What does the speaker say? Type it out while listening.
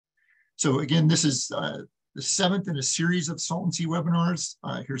So again, this is the 7th in a series of Salton Sea webinars.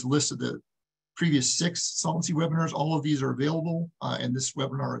 Here's a list of the previous 6 Salton Sea webinars. All of these are available, and this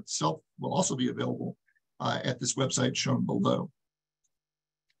webinar itself will also be available at this website shown below.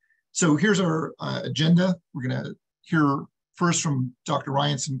 So here's our agenda. We're going to hear first from Dr.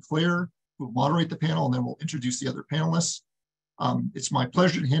 Ryan Sinclair, who will moderate the panel, and then we'll introduce the other panelists. It's my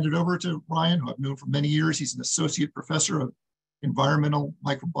pleasure to hand it over to Ryan, who I've known for many years. He's an associate professor of environmental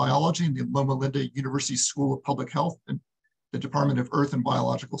microbiology in the Loma Linda University School of Public Health and the Department of Earth and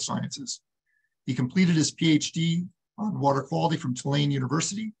Biological Sciences. He completed his PhD on water quality from Tulane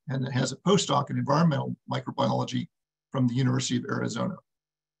University and has a postdoc in environmental microbiology from the University of Arizona.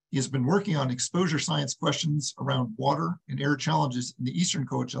 He has been working on exposure science questions around water and air challenges in the eastern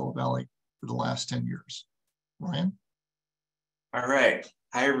Coachella Valley for the last 10 years. Ryan? All right.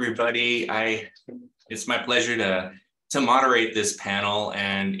 Hi, everybody. It's my pleasure to moderate this panel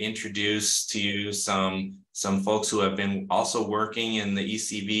and introduce to you some folks who have been also working in the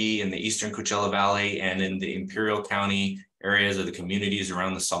ECV, in the eastern Coachella Valley, and in the Imperial County areas of the communities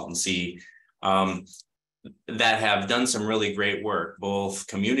around the Salton Sea. That have done some really great work, both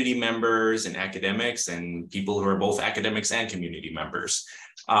community members and academics and people who are both academics and community members.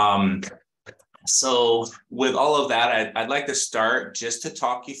 So with all of that, I'd like to start just to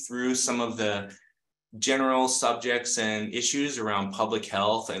talk you through some of the general subjects and issues around public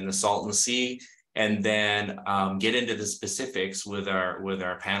health and the Salton Sea, and then get into the specifics with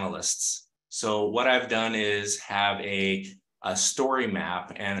our panelists. So what I've done is have a story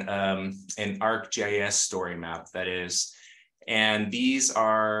map and an ArcGIS story map, that is. And these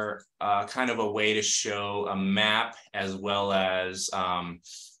are kind of a way to show a map as well as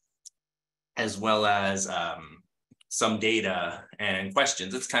some data and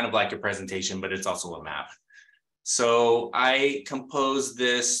questions. It's kind of like a presentation, but it's also a map. So I composed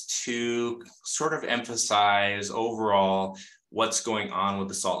this to sort of emphasize overall what's going on with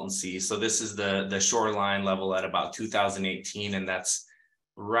the Salton Sea. So this is the shoreline level at about 2018, and that's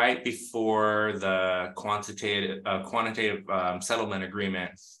right before the quantitative settlement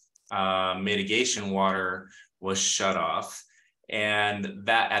agreement mitigation water was shut off. And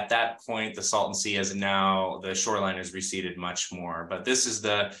that at that point, the Salton Sea has now, the shoreline has receded much more. But this is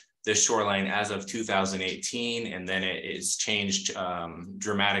the shoreline as of 2018, and then it's changed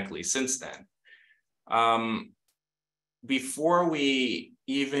dramatically since then. Before we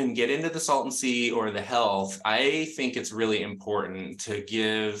even get into the Salton Sea or the health, I think it's really important to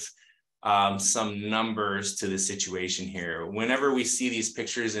give some numbers to the situation here. Whenever we see these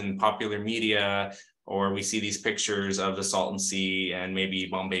pictures in popular media, or we see these pictures of the Salton Sea and maybe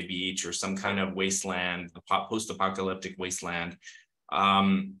Bombay Beach or some kind of wasteland, post-apocalyptic wasteland,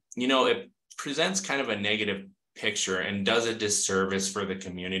 it presents kind of a negative picture and does a disservice for the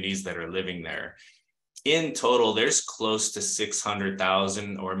communities that are living there. In total, there's close to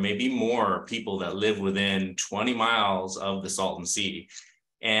 600,000 or maybe more people that live within 20 miles of the Salton Sea.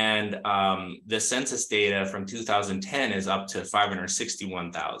 And the census data from 2010 is up to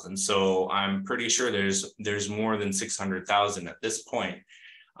 561,000. So I'm pretty sure there's more than 600,000 at this point.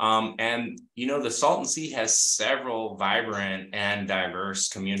 And the Salton Sea has several vibrant and diverse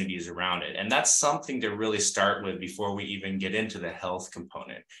communities around it. And that's something to really start with before we even get into the health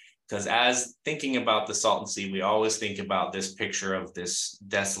component. Because as thinking about the Salton Sea, we always think about this picture of this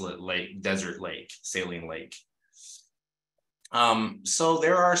desolate lake, desert lake, saline lake. So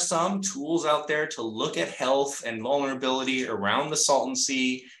there are some tools out there to look at health and vulnerability around the Salton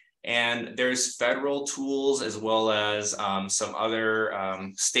Sea, and there's federal tools as well as some other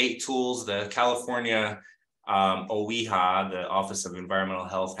state tools. The California OEHA, the Office of Environmental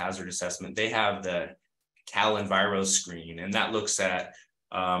Health Hazard Assessment, they have the CalEnviro screen, and that looks at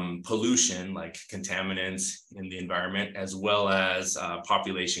pollution like contaminants in the environment as well as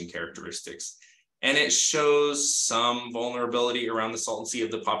population characteristics. And it shows some vulnerability around the Salton Sea of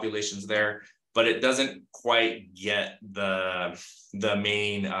the populations there, but it doesn't quite get the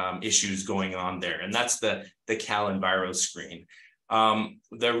main issues going on there. And that's the CalEnviro screen.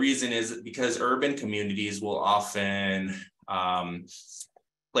 The reason is because urban communities will often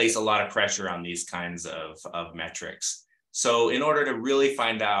place a lot of pressure on these kinds of metrics. So in order to really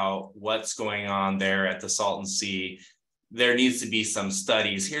find out what's going on there at the Salton Sea, there needs to be some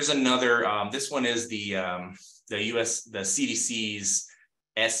studies. Here's another, this one is the CDC's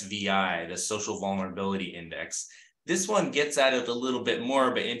SVI, the Social Vulnerability Index. This one gets at it a little bit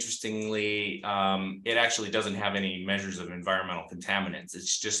more, but interestingly, it actually doesn't have any measures of environmental contaminants.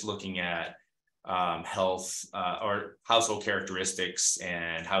 It's just looking at health or household characteristics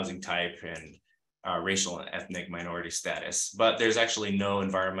and housing type and racial and ethnic minority status, but there's actually no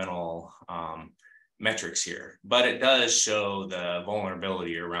environmental metrics here, but it does show the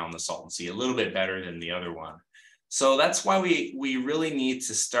vulnerability around the Salton Sea a little bit better than the other one. So that's why we really need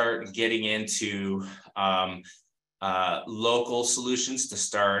to start getting into local solutions to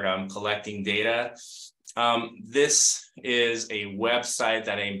start collecting data. This is a website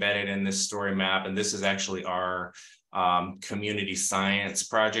that I embedded in this story map, and this is actually our community science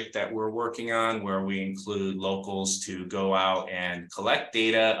project that we're working on, where we include locals to go out and collect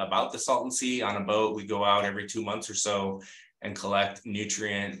data about the Salton Sea on a boat. We go out every 2 months or so and collect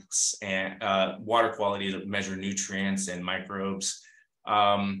nutrients and water quality to measure nutrients and microbes.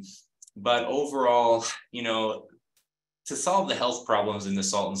 But overall, you know, to solve the health problems in the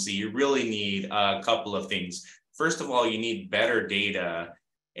Salton Sea, you really need a couple of things. First of all, you need better data,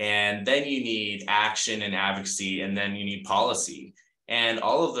 and then you need action and advocacy, and then you need policy. And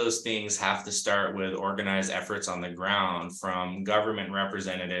all of those things have to start with organized efforts on the ground from government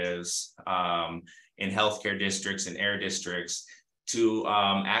representatives in healthcare districts and air districts to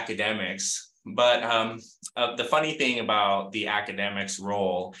academics. But the funny thing about the academics'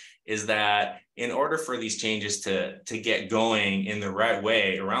 role is that in order for these changes to get going in the right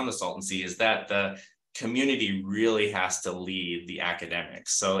way around the Salton Sea is that the community really has to lead the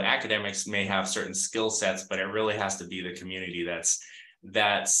academics. So academics may have certain skill sets, but it really has to be the community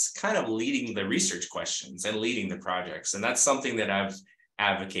that's kind of leading the research questions and leading the projects. And that's something that I've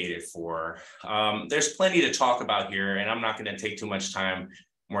advocated for. There's plenty to talk about here, and I'm not going to take too much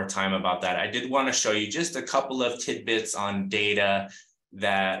more time about that. I did want to show you just a couple of tidbits on data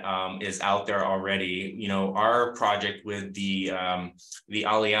that is out there already. You know, our project with the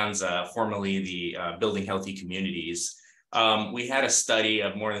Alianza, formerly the Building Healthy Communities, we had a study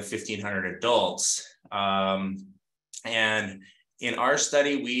of more than 1,500 adults. And in our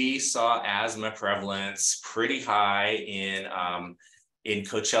study, we saw asthma prevalence pretty high in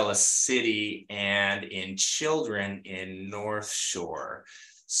Coachella City and in children in North Shore.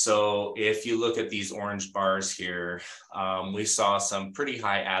 So if you look at these orange bars here, we saw some pretty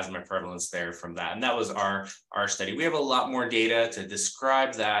high asthma prevalence there from that. And that was our study. We have a lot more data to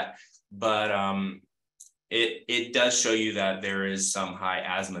describe that, but it does show you that there is some high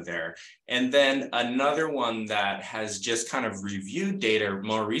asthma there. And then another one that has just kind of reviewed data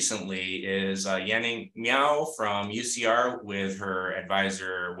more recently is Yanning Miao from UCR with her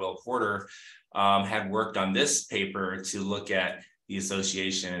advisor, Will Porter, had worked on this paper to look at the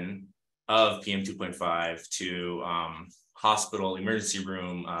association of PM 2.5 to hospital emergency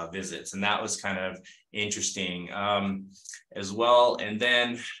room visits. And that was kind of interesting as well. And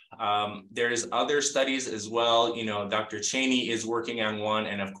then there's other studies as well. You know, Dr. Cheney is working on one,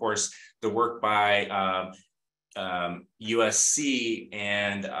 and of course, the work by USC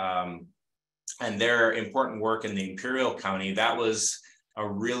and their important work in the Imperial County, that was a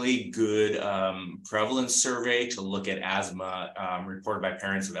really good prevalence survey to look at asthma reported by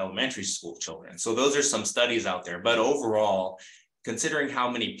parents of elementary school children. So those are some studies out there. But overall, considering how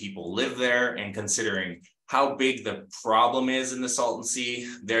many people live there and considering how big the problem is in the Salton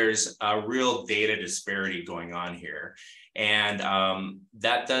Sea, there's a real data disparity going on here. And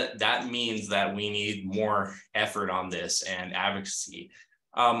that means that we need more effort on this and advocacy.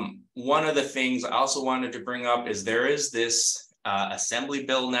 One of the things I also wanted to bring up is there is this assembly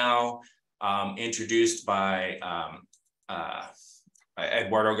bill now introduced by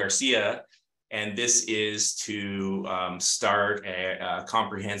Eduardo Garcia, and this is to start a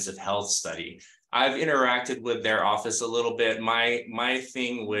comprehensive health study. I've interacted with their office a little bit. My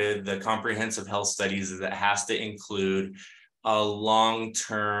thing with the comprehensive health studies is that it has to include a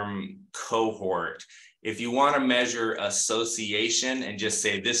long-term cohort. If you want to measure association and just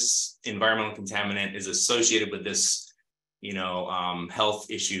say this environmental contaminant is associated with this health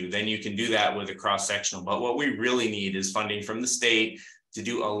issue, then you can do that with a cross-sectional. But what we really need is funding from the state to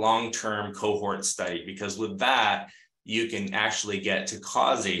do a long-term cohort study, because with that, you can actually get to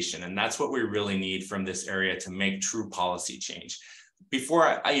causation. And that's what we really need from this area to make true policy change.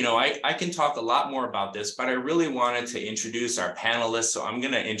 Before I can talk a lot more about this, but I really wanted to introduce our panelists. So I'm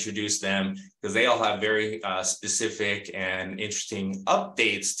going to introduce them because they all have very specific and interesting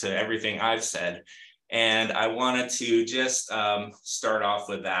updates to everything I've said. And I wanted to just start off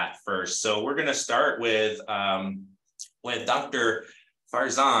with that first. So we're going to start with Dr.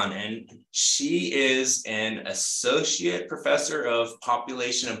 Farzan, and she is an associate professor of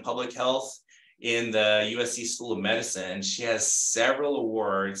population and public health in the USC School of Medicine. She has several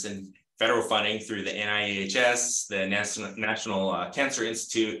awards and federal funding through the NIHS, the National Cancer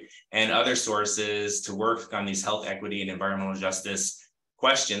Institute, and other sources to work on these health equity and environmental justice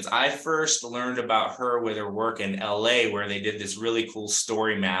questions. I first learned about her with her work in LA, where they did this really cool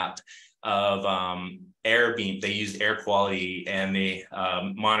story map of air beam. They used air quality and the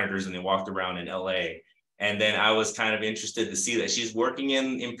monitors, and they walked around in LA. And then I was kind of interested to see that she's working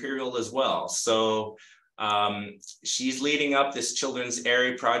in Imperial as well. So she's leading up this children's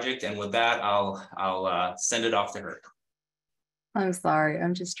area project. And with that, I'll send it off to her. I'm sorry.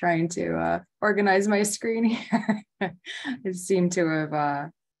 I'm just trying to organize my screen here. It seemed to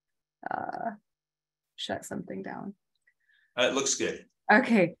have shut something down. It looks good.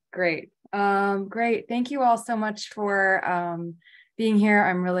 Okay, great. Great. Thank you all so much for being here.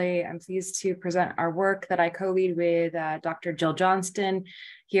 I'm pleased to present our work that I co-lead with Dr. Jill Johnston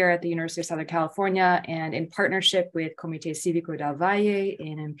here at the University of Southern California, and in partnership with Comité Cívico del Valle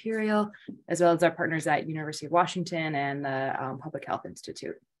in Imperial, as well as our partners at University of Washington and the Public Health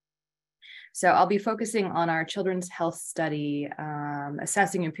Institute. So I'll be focusing on our children's health study,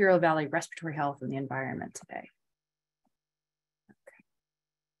 assessing Imperial Valley respiratory health and the environment today.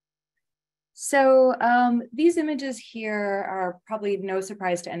 So these images here are probably no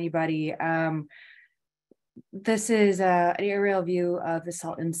surprise to anybody. This is an aerial view of the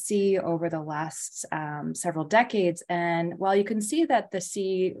Salton Sea over the last several decades. And while you can see that the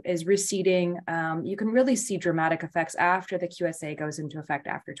sea is receding, you can really see dramatic effects after the QSA goes into effect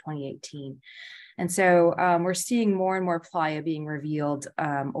after 2018. And so we're seeing more and more playa being revealed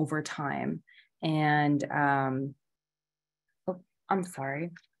over time. And oh, I'm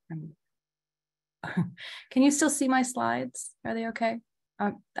sorry. Can you still see my slides? Are they okay?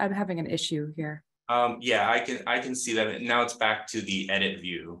 I'm having an issue here. Yeah, I can see that. Now it's back to the edit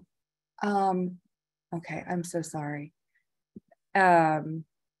view. Okay, I'm so sorry. If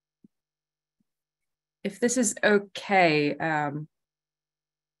this is okay, I'm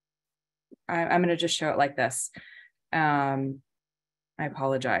gonna just show it like this. I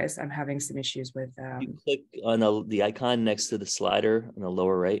apologize. I'm having some issues with You click on the icon next to the slider on the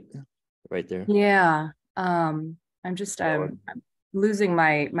lower right there. Yeah. I'm just I'm losing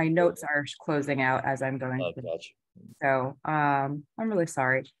my notes are closing out as I'm going. Gotcha. So I'm really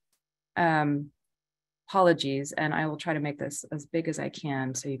sorry. Apologies, and I will try to make this as big as I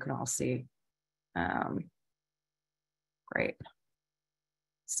can so you can all see. Great.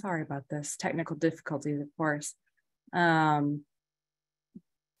 Sorry about this. Technical difficulties, of course.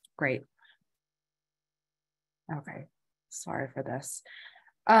 Great. Okay. Sorry for this.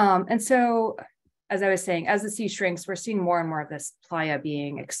 And so, as I was saying, as the sea shrinks, we're seeing more and more of this playa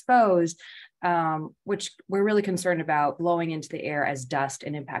being exposed, which we're really concerned about blowing into the air as dust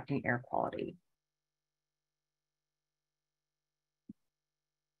and impacting air quality.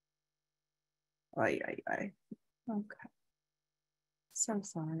 Okay. So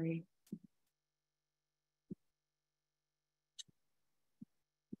sorry.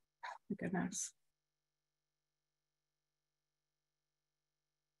 Oh, my goodness.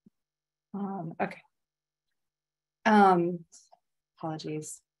 Okay.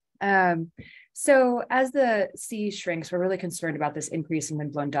 Apologies. So as the sea shrinks, we're really concerned about this increase in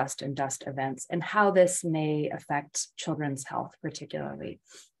windblown dust and dust events and how this may affect children's health particularly.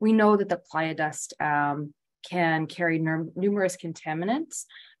 We know that the playa dust can carry numerous contaminants,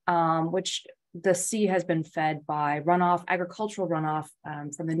 which the sea has been fed by runoff, agricultural runoff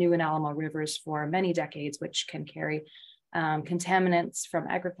from the New and Alamo rivers for many decades, which can carry contaminants from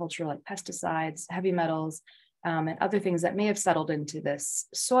agriculture like pesticides, heavy metals, and other things that may have settled into this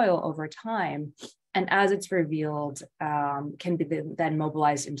soil over time. And as it's revealed, can be then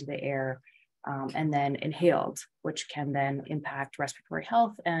mobilized into the air and then inhaled, which can then impact respiratory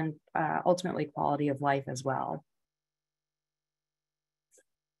health and ultimately quality of life as well.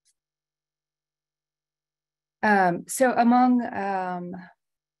 So among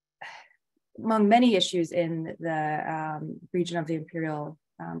many issues in the region of the Imperial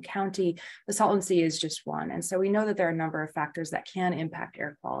County, the Salton Sea is just one. And so we know that there are a number of factors that can impact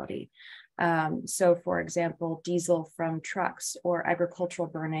air quality. So for example, diesel from trucks or agricultural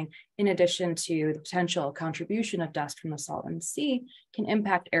burning, in addition to the potential contribution of dust from the Salton Sea, can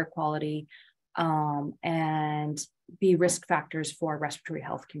impact air quality and be risk factors for respiratory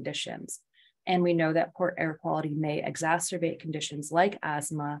health conditions. And we know that poor air quality may exacerbate conditions like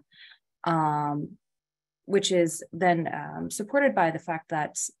asthma, which is then supported by the fact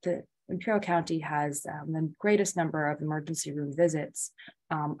that the Imperial County has the greatest number of emergency room visits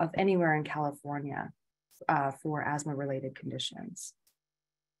of anywhere in California for asthma-related conditions.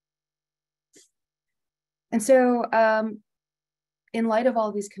 And so in light of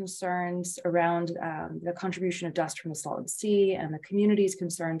all these concerns around the contribution of dust from the Salton Sea and the community's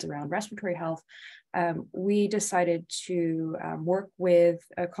concerns around respiratory health, we decided to work with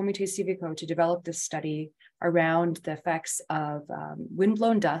Comité Civico to develop this study around the effects of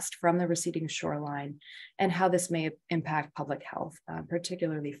windblown dust from the receding shoreline and how this may impact public health,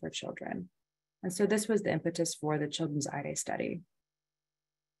 particularly for children. And so this was the impetus for the Children's IDA study.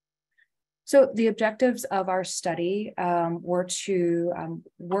 So the objectives of our study were to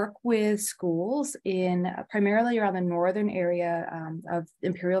work with schools in primarily around the northern area of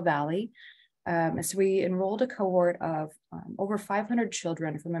Imperial Valley. So we enrolled a cohort of over 500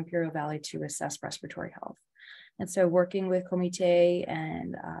 children from Imperial Valley to assess respiratory health. And so working with Comité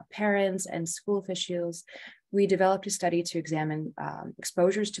and parents and school officials, we developed a study to examine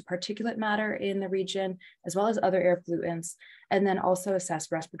exposures to particulate matter in the region, as well as other air pollutants, and then also assess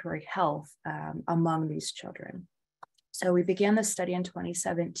respiratory health among these children. So we began this study in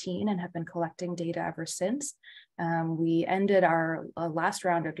 2017 and have been collecting data ever since. We ended our last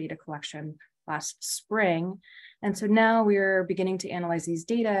round of data collection last spring. And so now we're beginning to analyze these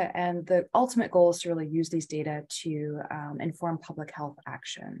data, and the ultimate goal is to really use these data to inform public health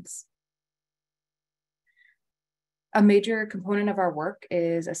actions. A major component of our work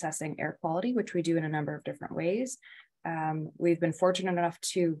is assessing air quality, which we do in a number of different ways. We've been fortunate enough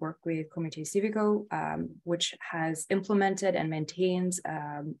to work with Comité Civico, which has implemented and maintains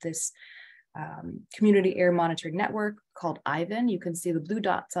this community air monitoring network called IVAN. You can see the blue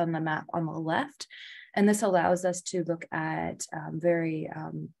dots on the map on the left. And this allows us to look at very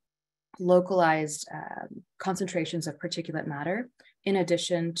localized concentrations of particulate matter, in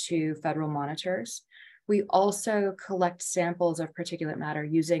addition to federal monitors. We also collect samples of particulate matter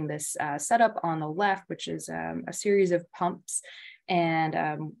using this setup on the left, which is a series of pumps,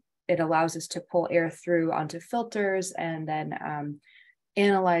 and it allows us to pull air through onto filters and then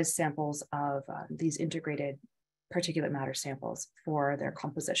analyze samples of these integrated particulate matter samples for their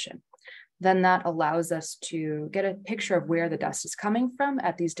composition. Then that allows us to get a picture of where the dust is coming from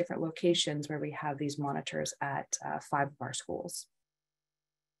at these different locations where we have these monitors at 5 of our schools.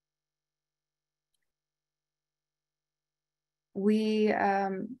 We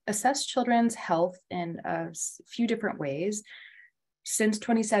assess children's health in a few different ways. Since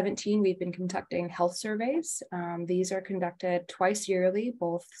 2017, we've been conducting health surveys. These are conducted twice yearly,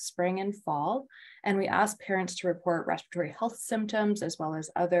 both spring and fall, and we ask parents to report respiratory health symptoms as well as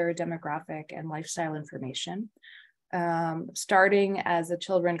other demographic and lifestyle information. Starting as the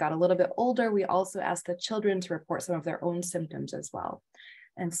children got a little bit older, we also asked the children to report some of their own symptoms as well.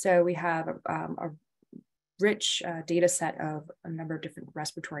 And so we have a rich data set of a number of different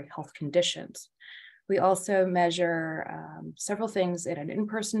respiratory health conditions. We also measure several things at an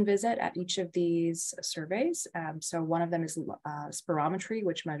in-person visit at each of these surveys. So one of them is spirometry,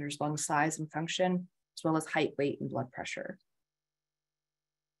 which measures lung size and function, as well as height, weight, and blood pressure.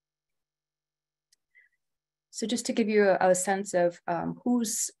 So just to give you a sense of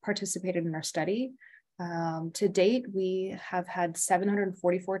who's participated in our study, to date, we have had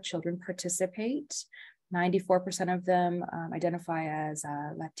 744 children participate. 94% of them identify as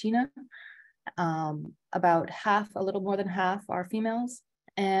Latina. About half, a little more than half, are females,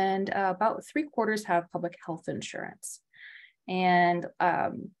 and about 3/4 have public health insurance. And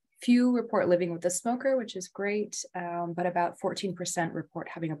few report living with a smoker, which is great, but about 14% report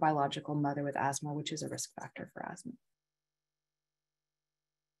having a biological mother with asthma, which is a risk factor for asthma.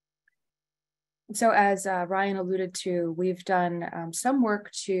 So as Ryan alluded to, we've done some work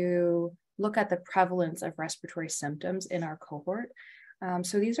to look at the prevalence of respiratory symptoms in our cohort.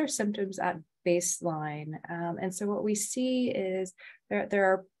 So these are symptoms at baseline. And so what we see is there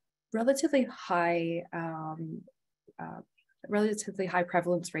are relatively high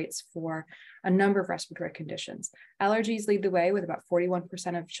prevalence rates for a number of respiratory conditions. Allergies lead the way with about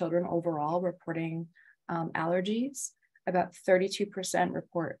 41% of children overall reporting allergies. About 32%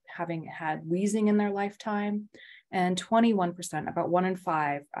 report having had wheezing in their lifetime, and 21%, about 1 in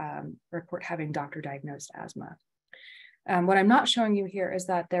 5, report having doctor-diagnosed asthma. What I'm not showing you here is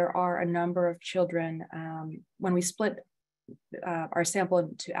that there are a number of children, when we split our sample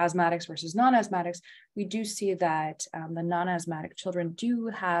into asthmatics versus non-asthmatics, we do see that the non-asthmatic children do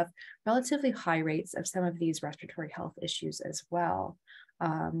have relatively high rates of some of these respiratory health issues as well,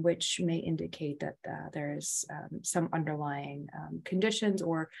 which may indicate that there is some underlying conditions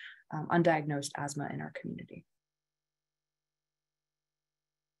or undiagnosed asthma in our community.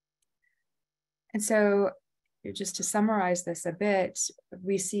 And so just to summarize this a bit,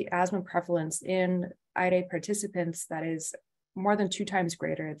 we see asthma prevalence in IDA participants that is more than 2 times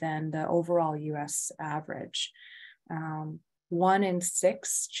greater than the overall US average. 1 in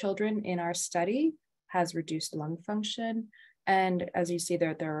 6 children in our study has reduced lung function. And as you see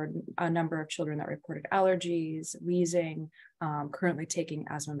there are a number of children that reported allergies, wheezing, currently taking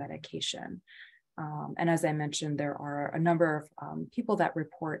asthma medication. And as I mentioned, there are a number of people that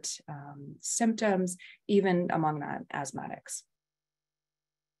report symptoms, even among non-asthmatics.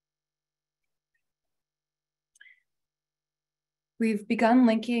 We've begun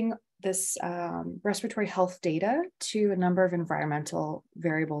linking this respiratory health data to a number of environmental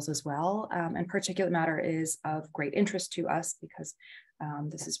variables as well. And particulate matter is of great interest to us because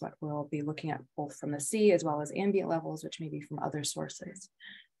this is what we'll be looking at both from the sea as well as ambient levels, which may be from other sources.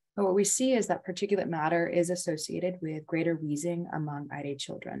 But what we see is that particulate matter is associated with greater wheezing among IDA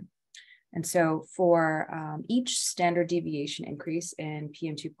children. And so for each standard deviation increase in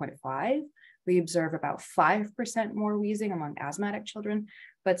PM 2.5, we observe about 5% more wheezing among asthmatic children,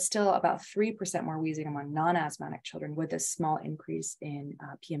 but still about 3% more wheezing among non-asthmatic children with a small increase in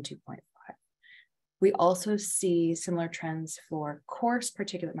PM 2.5. We also see similar trends for coarse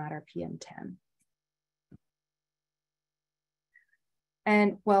particulate matter PM 10.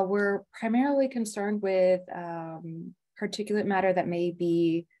 And while we're primarily concerned with particulate matter that may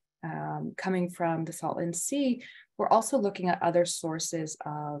be coming from the Salton Sea, we're also looking at other sources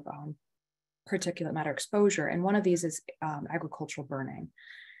of particulate matter exposure. And one of these is agricultural burning.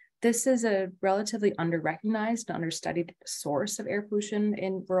 This is a relatively under-recognized and under-studied source of air pollution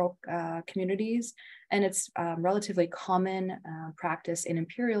in rural communities. And it's relatively common practice in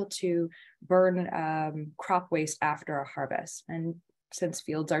Imperial to burn crop waste after a harvest. And since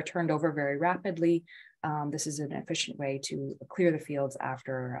fields are turned over very rapidly, this is an efficient way to clear the fields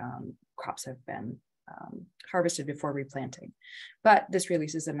after crops have been harvested before replanting. But this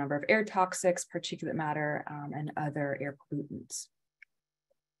releases a number of air toxics, particulate matter, and other air pollutants.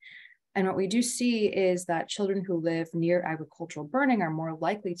 And what we do see is that children who live near agricultural burning are more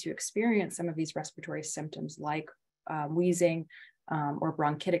likely to experience some of these respiratory symptoms like wheezing or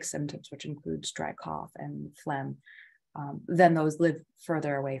bronchitic symptoms, which includes dry cough and phlegm, than those live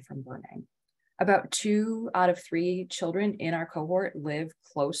further away from burning. About 2 out of 3 children in our cohort live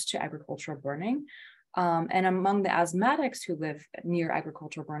close to agricultural burning. And among the asthmatics who live near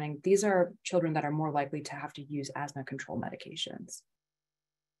agricultural burning, these are children that are more likely to have to use asthma control medications.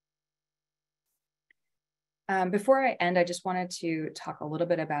 Before I end, I just wanted to talk a little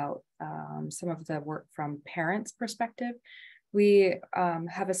bit about some of the work from parents' perspective. We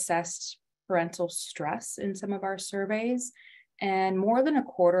have assessed parental stress in some of our surveys, and more than a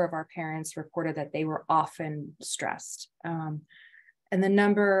quarter of our parents reported that they were often stressed. And the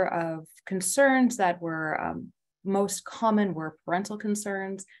number of concerns that were most common were parental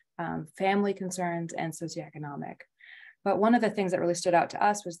concerns, family concerns, and socioeconomic. But one of the things that really stood out to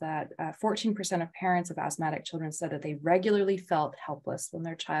us was that 14% of parents of asthmatic children said that they regularly felt helpless when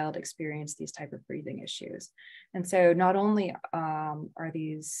their child experienced these type of breathing issues. And so not only are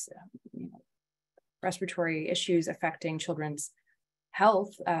these respiratory issues affecting children's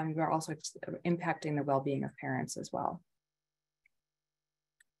health, they're also impacting the well-being of parents as well.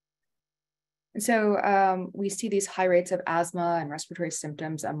 And so we see these high rates of asthma and respiratory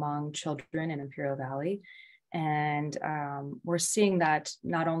symptoms among children in Imperial Valley. And we're seeing that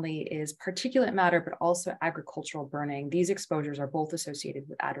not only is particulate matter, but also agricultural burning. These exposures are both associated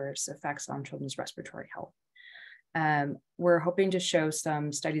with adverse effects on children's respiratory health. We're hoping to show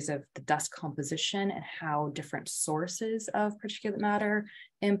some studies of the dust composition and how different sources of particulate matter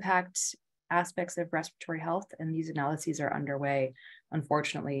impact aspects of respiratory health. And these analyses are underway,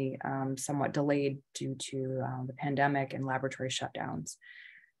 unfortunately, somewhat delayed due to the pandemic and laboratory shutdowns.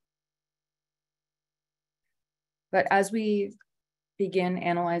 But as we begin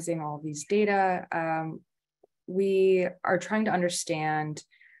analyzing all of these data, we are trying to understand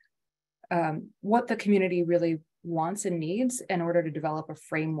what the community really wants and needs in order to develop a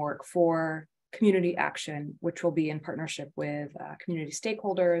framework for community action, which will be in partnership with community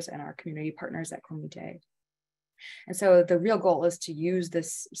stakeholders and our community partners at Comité. And so the real goal is to use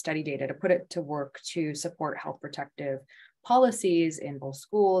this study data to put it to work to support health protective policies in both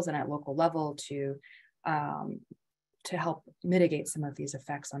schools and at local level to help mitigate some of these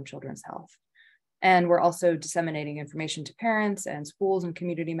effects on children's health. And we're also disseminating information to parents and schools and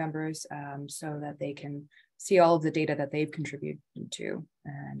community members so that they can see all of the data that they've contributed to.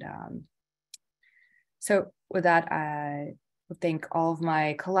 And so with that, I thank all of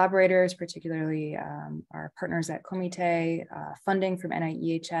my collaborators, particularly our partners at Comité, funding from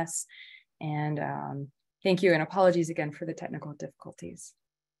NIEHS, and thank you and apologies again for the technical difficulties.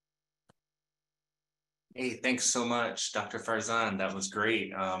 Hey, thanks so much, Dr. Farzan. That was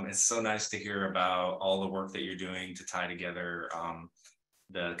great. It's so nice to hear about all the work that you're doing to tie together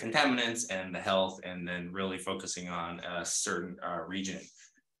the contaminants and the health, and then really focusing on a certain region.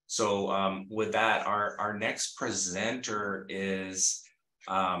 So with that, our next presenter is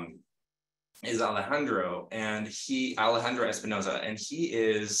Alejandro, and Alejandro Espinoza, and he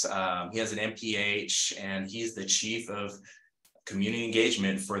has an MPH, and he's the chief of community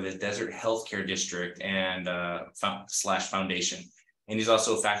engagement for the Desert Healthcare District and /Foundation. And he's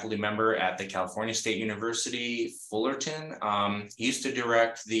also a faculty member at the California State University, Fullerton. He used to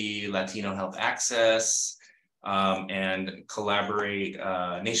direct the Latino Health Access and collaborate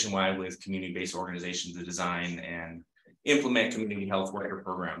nationwide with community-based organizations to design and implement community health worker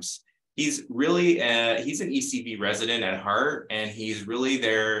programs. He's really, he's an ECV resident at heart, and he's really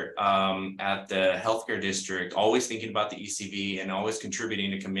there at the healthcare district, always thinking about the ECV and always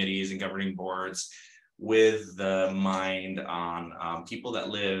contributing to committees and governing boards with the mind on people that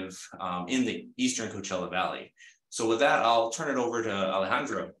live in the Eastern Coachella Valley. So with that, I'll turn it over to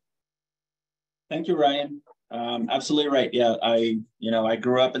Alejandro. Thank you, Ryan. Absolutely right. Yeah, I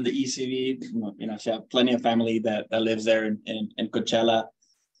grew up in the ECV. So I have plenty of family that lives there in Coachella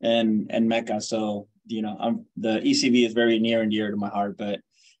and Mecca. So, the ECV is very near and dear to my heart, but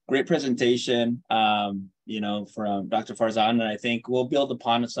great presentation, from Dr. Farzan. And I think we'll build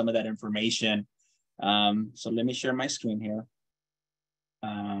upon some of that information. So let me share my screen here.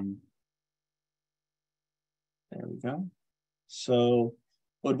 There we go. So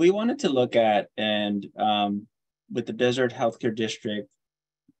what we wanted to look at, and with the Desert Healthcare District,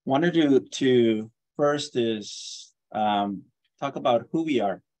 wanted to first is talk about who we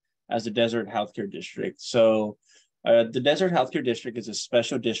are as the Desert Healthcare District. So the Desert Healthcare District is a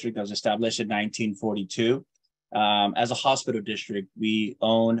special district that was established in 1942. As a hospital district, we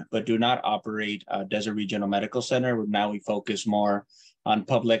own but do not operate Desert Regional Medical Center. Now we focus more on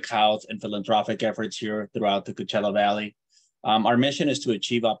public health and philanthropic efforts here throughout the Coachella Valley. Our mission is to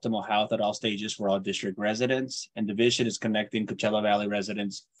achieve optimal health at all stages for all district residents, and the vision is connecting Coachella Valley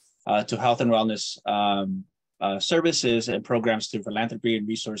residents to health and wellness services and programs through philanthropy and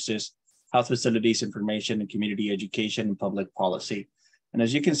resources, health facilities, information, and community education and public policy. And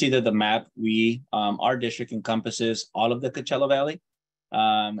as you can see that the map, our district encompasses all of the Coachella Valley.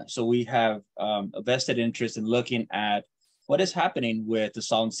 So we have a vested interest in looking at what is happening with the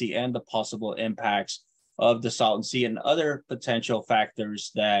Salton Sea and the possible impacts of the Salton Sea and other potential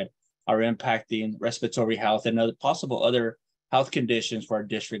factors that are impacting respiratory health and other possible other health conditions for our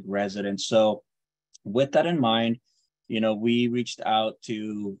district residents. So with that in mind, we reached out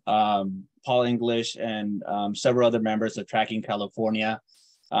to Paul English and several other members of Tracking California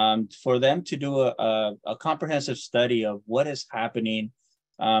for them to do a comprehensive study of what is happening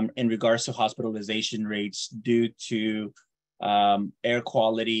in regards to hospitalization rates due to air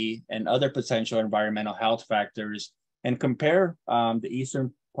quality and other potential environmental health factors, and compare the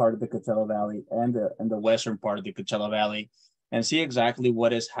eastern part of the Coachella Valley and the western part of the Coachella Valley, and see exactly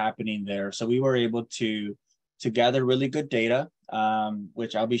what is happening there. So we were able to gather really good data,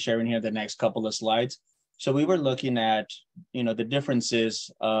 which I'll be sharing here the next couple of slides. So we were looking at, the differences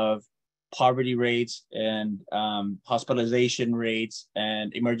of poverty rates and hospitalization rates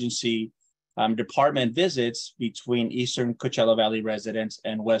and emergency department visits between Eastern Coachella Valley residents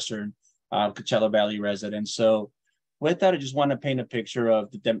and Western Coachella Valley residents. So with that, I just want to paint a picture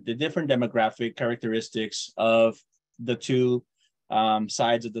of the different demographic characteristics of the two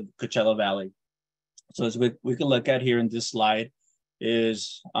sides of the Coachella Valley. So as we can look at here in this slide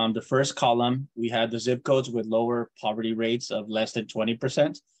is the first column, we had the zip codes with lower poverty rates of less than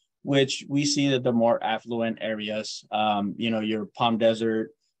 20%, which we see that the more affluent areas, your Palm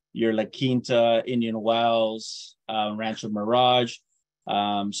Desert, your La Quinta, Indian Wells, Rancho Mirage,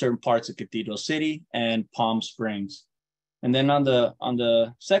 certain parts of Cathedral City, and Palm Springs. And then on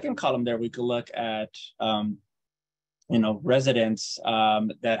the second column there, we could look at residents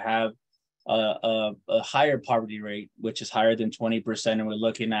that have a higher poverty rate, which is higher than 20%. And we're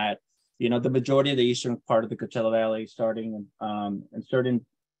looking at, the majority of the eastern part of the Coachella Valley, starting in certain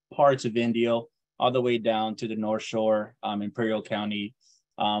parts of Indio, all the way down to the North Shore, Imperial County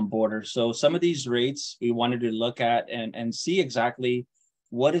border. So some of these rates we wanted to look at and see exactly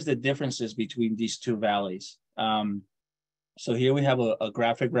what is the differences between these two valleys. So here we have a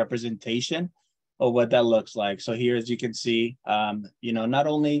graphic representation of what that looks like. So here, as you can see, not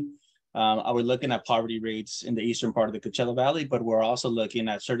only are we looking at poverty rates in the eastern part of the Coachella Valley, but we're also looking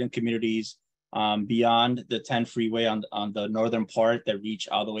at certain communities beyond the 10 freeway on the northern part that reach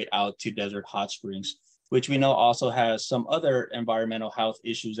all the way out to Desert Hot Springs, which we know also has some other environmental health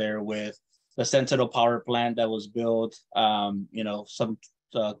issues there with the Sentinel power plant that was built,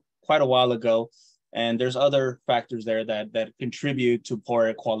 quite a while ago. And there's other factors there that contribute to poor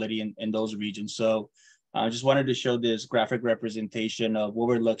air quality in those regions. So I just wanted to show this graphic representation of what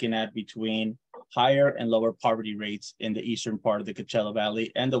we're looking at between higher and lower poverty rates in the eastern part of the Coachella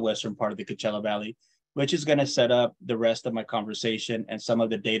Valley and the western part of the Coachella Valley, which is going to set up the rest of my conversation and some of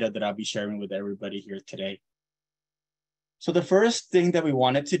the data that I'll be sharing with everybody here today. So the first thing that we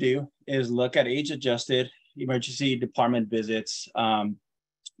wanted to do is look at age-adjusted emergency department visits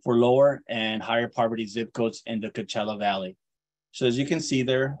for lower and higher poverty zip codes in the Coachella Valley. So as you can see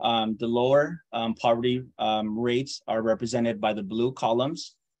there, the lower poverty rates are represented by the blue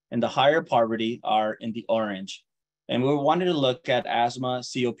columns, and the higher poverty are in the orange. And we wanted to look at asthma,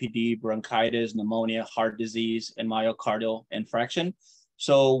 COPD, bronchitis, pneumonia, heart disease, and myocardial infarction.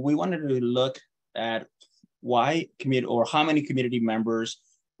 So we wanted to look at why or how many community members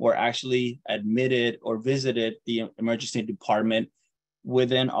were actually admitted or visited the emergency department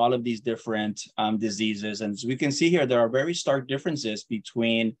within all of these different diseases. And as we can see here, there are very stark differences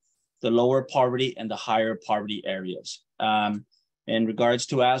between the lower poverty and the higher poverty areas. In regards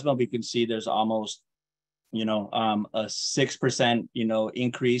to asthma, we can see there's almost, a 6%,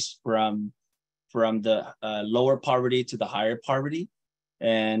 increase from the lower poverty to the higher poverty.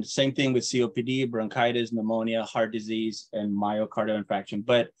 And same thing with COPD, bronchitis, pneumonia, heart disease, and myocardial infarction.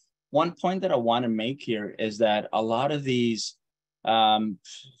 But one point that I want to make here is that a lot of these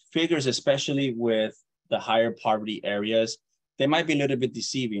figures, especially with the higher poverty areas, they might be a little bit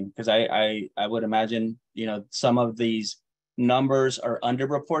deceiving because I would imagine, some of these numbers are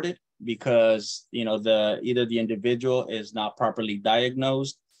underreported because, either the individual is not properly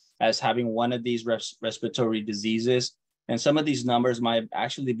diagnosed as having one of these respiratory diseases. And some of these numbers might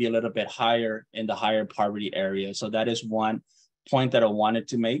actually be a little bit higher in the higher poverty area. So that is one point that I wanted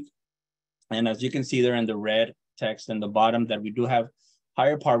to make. And as you can see there in the red text in the bottom, that we do have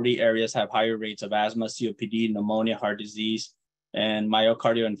higher poverty areas have higher rates of asthma, COPD, pneumonia, heart disease, and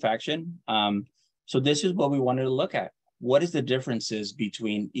myocardial infarction. So this is what we wanted to look at. What is the differences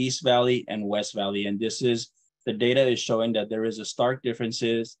between East Valley and West Valley? And the data is showing that there is a stark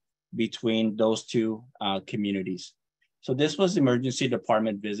differences between those two communities. So this was emergency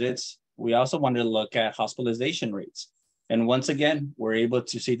department visits. We also wanted to look at hospitalization rates. And once again, we're able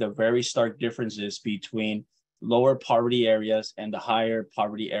to see the very stark differences between lower poverty areas and the higher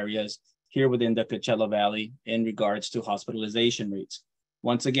poverty areas here within the Coachella Valley in regards to hospitalization rates.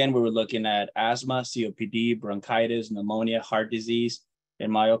 Once again, we were looking at asthma, COPD, bronchitis, pneumonia, heart disease,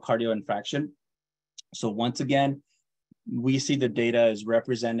 and myocardial infarction. So once again, we see the data is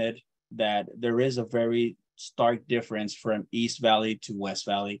represented that there is a very stark difference from East Valley to West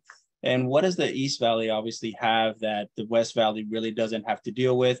Valley. And what does the East Valley obviously have that the West Valley really doesn't have to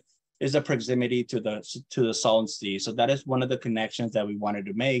deal with is the proximity to the Salton Sea. So that is one of the connections that we wanted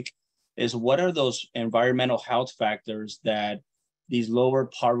to make is what are those environmental health factors that these lower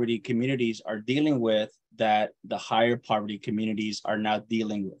poverty communities are dealing with that the higher poverty communities are not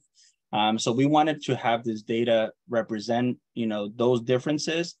dealing with. So we wanted to have this data represent, those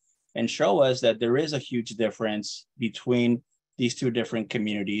differences and show us that there is a huge difference between these two different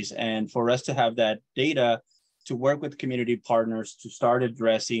communities. And for us to have that data to work with community partners to start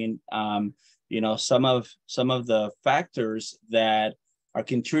addressing, some of the factors that are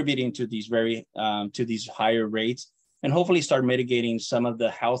contributing to these to these higher rates, and hopefully start mitigating some of the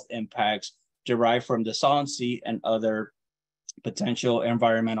health impacts derived from the Salton Sea and other potential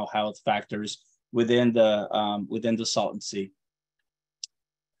environmental health factors within the Salton Sea.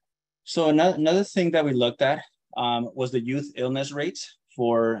 So another thing that we looked at was the youth illness rates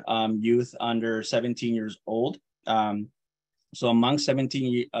for youth under 17 years old. So among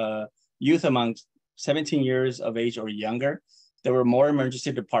youth among 17 years of age or younger, there were more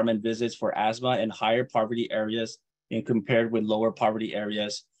emergency department visits for asthma in higher poverty areas and compared with lower poverty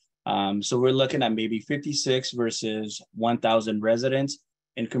areas. So we're looking at maybe 56 versus 1,000 residents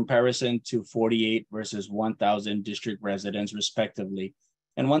in comparison to 48 versus 1,000 district residents respectively.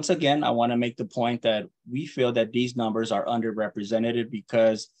 And once again, I want to make the point that we feel that these numbers are underrepresented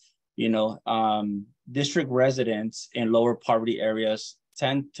because, district residents in lower poverty areas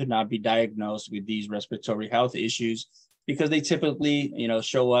tend to not be diagnosed with these respiratory health issues because they typically,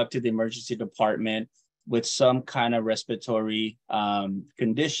 show up to the emergency department with some kind of respiratory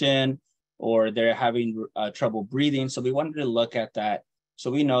condition or they're having trouble breathing. So we wanted to look at that. So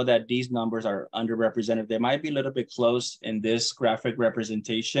we know that these numbers are underrepresented. They might be a little bit close in this graphic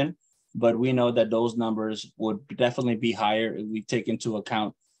representation, but we know that those numbers would definitely be higher if we take into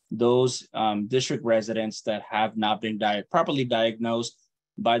account those district residents that have not been properly diagnosed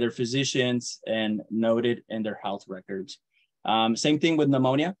by their physicians and noted in their health records. Same thing with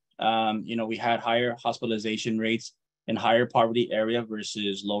pneumonia. We had higher hospitalization rates in higher poverty area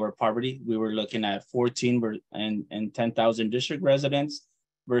versus lower poverty. We were looking at 14 and 10,000 district residents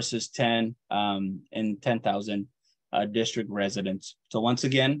versus 10 and 10,000 district residents. So once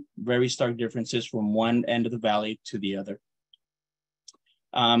again, very stark differences from one end of the valley to the other.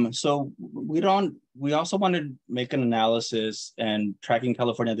 So we also wanted to make an analysis, and Tracking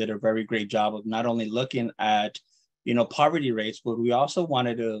California did a very great job of not only looking at, poverty rates, but we also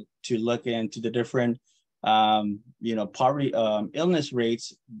wanted to look into the different, poverty, illness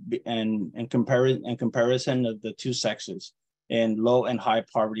rates and comparison of the two sexes in low and high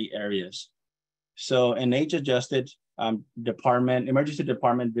poverty areas. So in age-adjusted emergency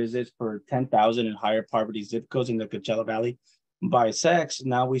department visits per 10,000 in higher poverty zip codes in the Coachella Valley by sex,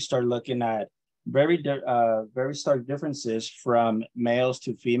 now we start looking at very stark differences from males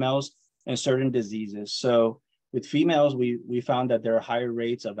to females in certain diseases. So with females, we found that there are higher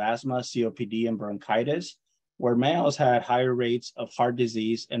rates of asthma, COPD, and bronchitis, where males had higher rates of heart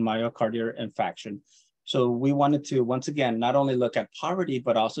disease and myocardial infarction. So we wanted to, once again, not only look at poverty,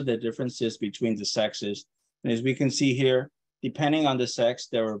 but also the differences between the sexes. And as we can see here, depending on the sex,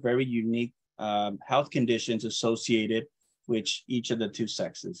 there were very unique health conditions associated with each of the two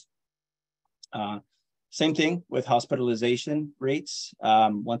sexes. Same thing with hospitalization rates.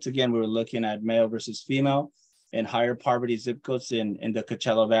 Once again, we were looking at male versus female in higher poverty zip codes in the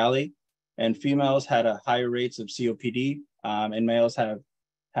Coachella Valley. And females had a higher rates of COPD, and males have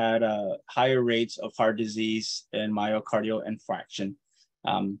had higher rates of heart disease and myocardial infarction.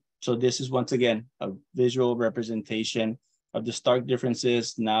 So this is, once again, a visual representation of the stark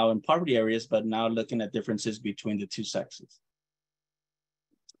differences now in poverty areas, but now looking at differences between the two sexes.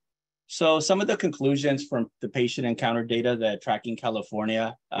 So some of the conclusions from the patient encounter data that Tracking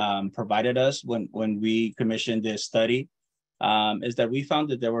California provided us when we commissioned this study is that we found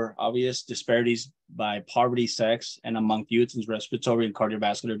that there were obvious disparities by poverty, sex, and among youth in respiratory and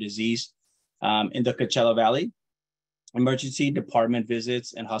cardiovascular disease in the Coachella Valley. Emergency department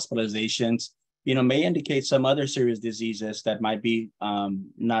visits and hospitalizations, may indicate some other serious diseases that might be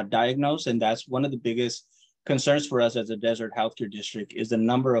not diagnosed. And that's one of the biggest concerns for us as a desert healthcare district, is the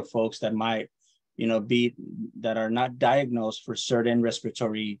number of folks that might, that are not diagnosed for certain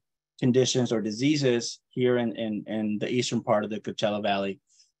respiratory conditions or diseases here in the eastern part of the Coachella Valley.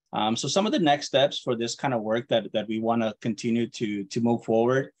 So some of the next steps for this kind of work that we want to continue to move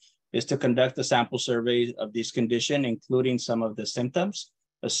forward is to conduct a sample survey of this condition, including some of the symptoms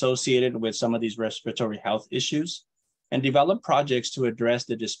associated with some of these respiratory health issues, and develop projects to address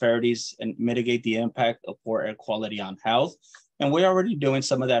the disparities and mitigate the impact of poor air quality on health. And we're already doing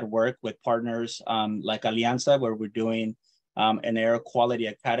some of that work with partners like Alianza, where we're doing an air quality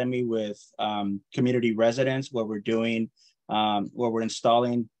academy with community residents, where we're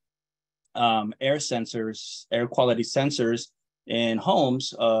installing air quality sensors in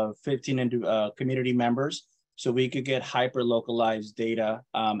homes of 15 community members, so we could get hyper-localized data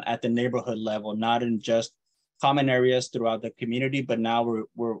at the neighborhood level, not in just common areas throughout the community, but now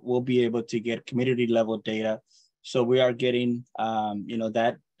we'll be able to get community level data. So we are getting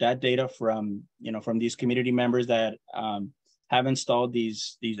that data from these community members that have installed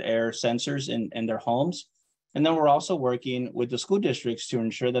these air sensors in their homes. And then we're also working with the school districts to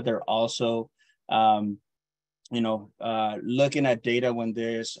ensure that they're also looking at data when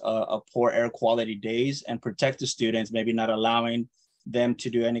there's a poor air quality days, and protect the students, maybe not allowing them to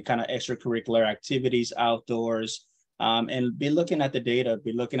do any kind of extracurricular activities outdoors, and be looking at the data,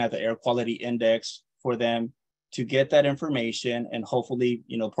 be looking at the air quality index for them to get that information, and hopefully,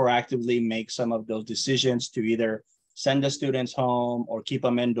 proactively make some of those decisions to either send the students home or keep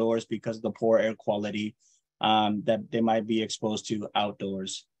them indoors because of the poor air quality that they might be exposed to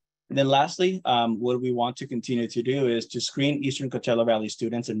outdoors. And then lastly, what we want to continue to do is to screen Eastern Coachella Valley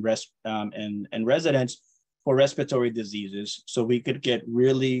students and residents for respiratory diseases, so we could get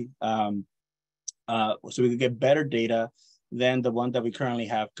better data than the one that we currently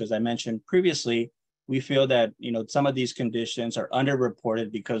have. Because I mentioned previously, we feel that some of these conditions are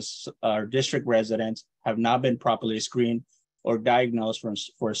underreported because our district residents have not been properly screened or diagnosed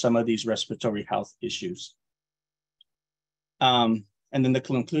for some of these respiratory health issues. And then the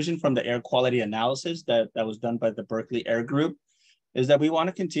conclusion from the air quality analysis that was done by the Berkeley Air Group is that we want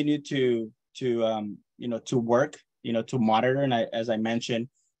to continue to work, to monitor. And as I mentioned,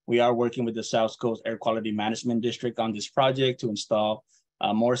 we are working with the South Coast Air Quality Management District on this project to install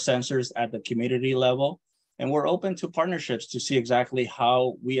more sensors at the community level. And we're open to partnerships to see exactly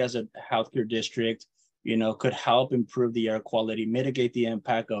how we as a healthcare district could help improve the air quality, mitigate the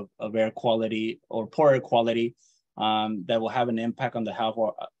impact of air quality or poor air quality that will have an impact on the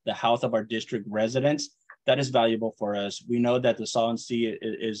health of our district residents. That is valuable for us. We know that the Salton Sea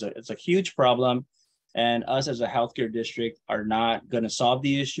is a huge problem, and us as a healthcare district are not going to solve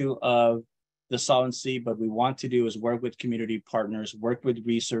the issue of the Salton Sea, but we want to do is work with community partners, work with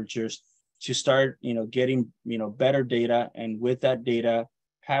researchers to start, getting, better data, and with that data,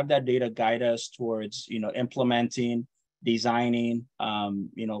 have that data guide us towards, implementing, designing,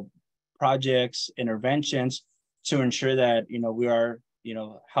 projects, interventions to ensure that, we are,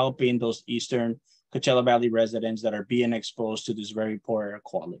 helping those Eastern Coachella Valley residents that are being exposed to this very poor air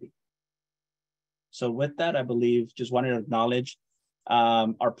quality. So with that, I believe, just wanted to acknowledge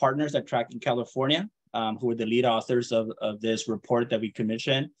our partners at Track in California, who are the lead authors of this report that we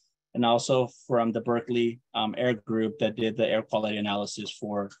commissioned, and also from the Berkeley Air Group that did the air quality analysis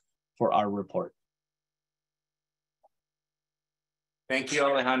for our report. Thank you,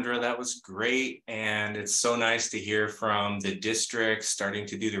 Alejandro. That was great. And it's so nice to hear from the district starting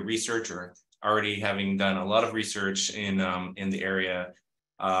to do the research, or already having done a lot of research in the area.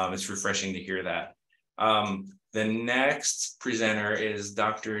 It's refreshing to hear that. The next presenter is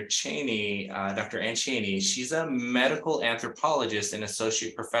Dr. Cheney, Dr. Ann Cheney. She's a medical anthropologist and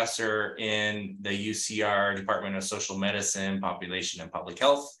associate professor in the UCR Department of Social Medicine, Population and Public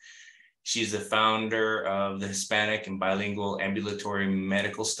Health. She's the founder of the Hispanic and Bilingual Ambulatory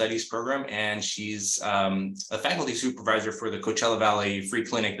Medical Studies Program, and she's a faculty supervisor for the Coachella Valley Free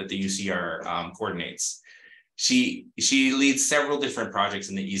Clinic that the UCR coordinates. She leads several different projects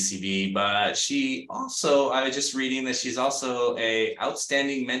in the ECV, but she also, I was just reading that she's also an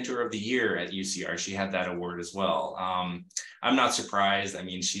outstanding mentor of the year at UCR. She had that award as well. I'm not surprised. I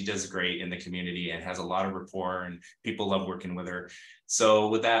mean, she does great in the community and has a lot of rapport, and people love working with her. So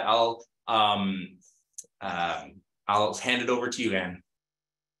with that, I'll hand it over to you, Ann.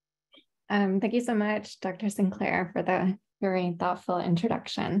 Thank you so much, Dr. Sinclair, for the very thoughtful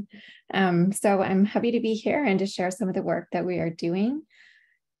introduction. So I'm happy to be here and to share some of the work that we are doing.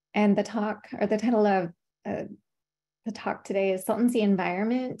 And the talk, or the title of the talk today, is Salton Sea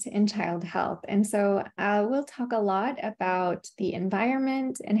Environment in Child Health. And so we'll talk a lot about the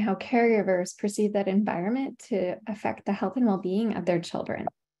environment and how caregivers perceive that environment to affect the health and well-being of their children.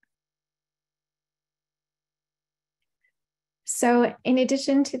 So in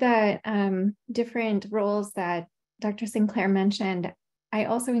addition to the different roles that Dr. Sinclair mentioned, I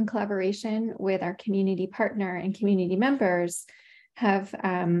also, in collaboration with our community partner and community members, have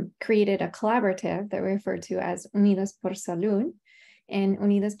created a collaborative that we refer to as Unidos por Salud. And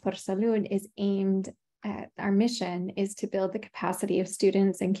Unidos por Salud is aimed at, our mission is to build the capacity of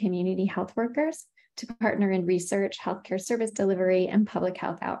students and community health workers to partner in research, healthcare service delivery, and public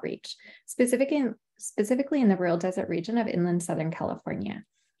health outreach, specifically in the rural desert region of inland Southern California.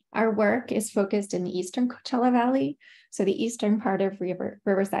 Our work is focused in the Eastern Coachella Valley, so the eastern part of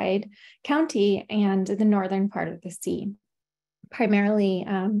Riverside County and the northern part of the sea. Primarily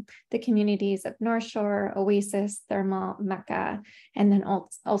the communities of North Shore, Oasis, Thermal, Mecca, and then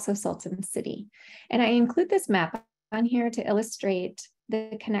also Salton City. And I include this map on here to illustrate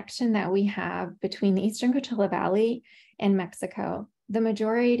the connection that we have between the Eastern Coachella Valley and Mexico. The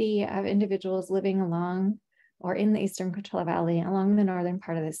majority of individuals living along or in the Eastern Coachella Valley along the northern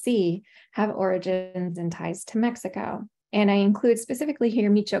part of the sea have origins and ties to Mexico. And I include specifically here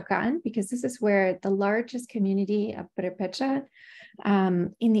Michoacan, because this is where the largest community of Purépecha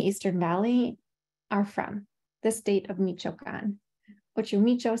in the Eastern Valley are from, the state of Michoacan.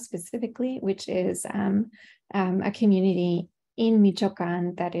 Ochumicho specifically, which is a community in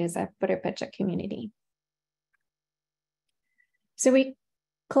Michoacan that is a Purépecha community. So we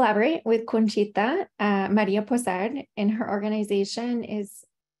collaborate with Conchita Maria Posar, and her organization is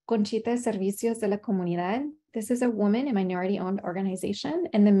Conchita Servicios de la Comunidad. This is a woman and minority-owned organization,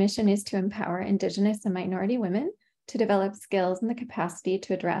 and the mission is to empower Indigenous and minority women to develop skills and the capacity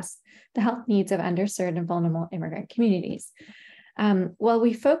to address the health needs of underserved and vulnerable immigrant communities. While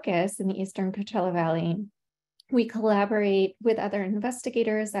we focus in the Eastern Coachella Valley, we collaborate with other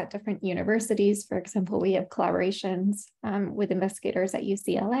investigators at different universities. For example, we have collaborations with investigators at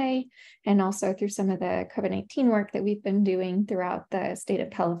UCLA, and also through some of the COVID-19 work that we've been doing throughout the state of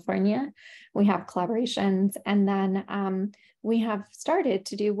California. We have collaborations, and then we have started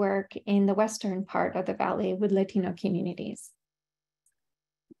to do work in the western part of the valley with Latino communities.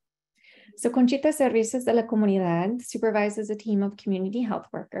 So Conchita Servicios de la Comunidad supervises a team of community health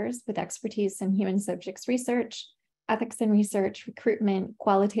workers with expertise in human subjects research, ethics in research, recruitment,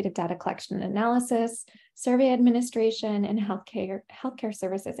 qualitative data collection and analysis, survey administration, and healthcare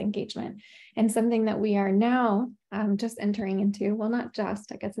services engagement. And something that we are now just entering into, well, not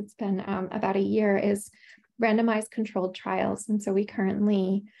just, I guess it's been about a year, is randomized controlled trials. And so we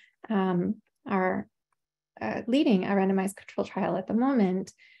currently are leading a randomized control trial at the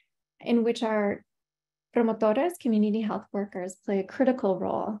moment, in which our promotores, community health workers, play a critical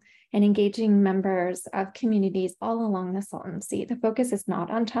role in engaging members of communities all along the Salton Sea. The focus is not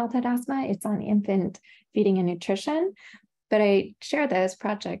on childhood asthma, it's on infant feeding and nutrition. But I share this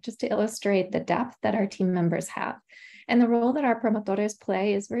project just to illustrate the depth that our team members have. And the role that our promotores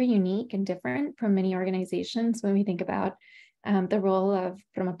play is very unique and different from many organizations when we think about the role of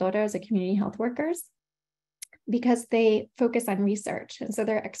promotores or community health workers, because they focus on research. And so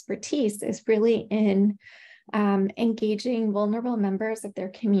their expertise is really in engaging vulnerable members of their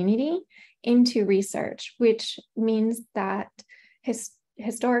community into research, which means that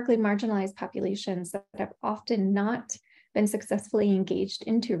historically marginalized populations that have often not been successfully engaged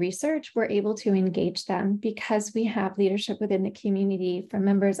into research, we're able to engage them because we have leadership within the community from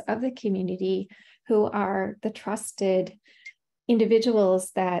members of the community who are the trusted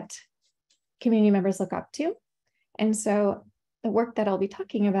individuals that community members look up to. And so the work that I'll be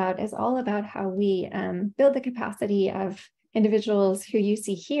talking about is all about how we build the capacity of individuals who you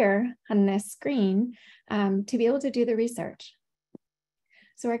see here on this screen to be able to do the research.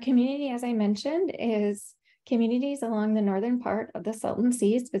 So our community, as I mentioned, is communities along the northern part of the Salton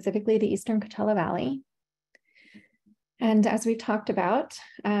Sea, specifically the eastern Coachella Valley. And as we've talked about,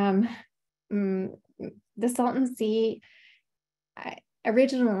 the Salton Sea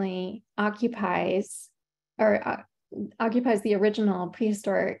originally occupies the original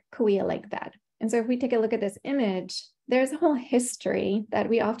prehistoric Coachella lakebed. And so if we take a look at this image, there's a whole history that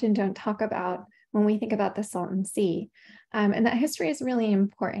we often don't talk about when we think about the Salton Sea. And that history is really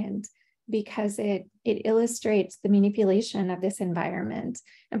important because it illustrates the manipulation of this environment.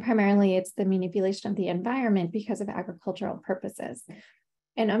 And primarily it's the manipulation of the environment because of agricultural purposes.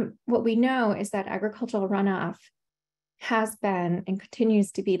 And what we know is that agricultural runoff has been and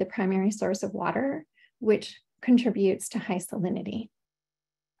continues to be the primary source of water, which contributes to high salinity.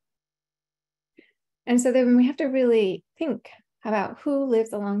 And so then we have to really think about who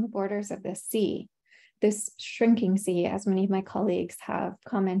lives along the borders of this sea, this shrinking sea, as many of my colleagues have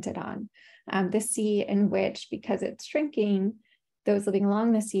commented on. This sea in which, because it's shrinking, those living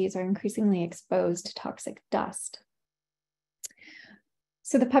along the seas are increasingly exposed to toxic dust.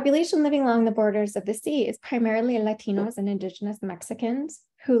 So the population living along the borders of the sea is primarily Latinos and indigenous Mexicans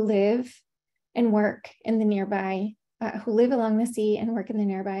who live and work in the nearby, who live along the sea and work in the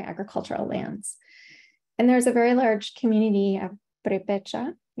nearby agricultural lands. And there's a very large community of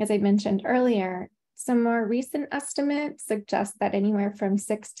Purepecha. As I mentioned earlier, some more recent estimates suggest that anywhere from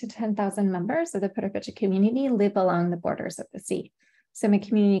 6,000 to 10,000 members of the Purepecha community live along the borders of the sea. So my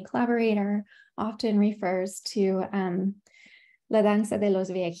community collaborator often refers to La Danza de los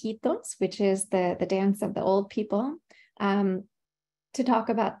Viejitos, which is the dance of the old people, to talk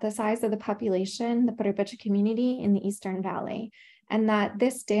about the size of the population, the Purepecha community in the Eastern Valley, and that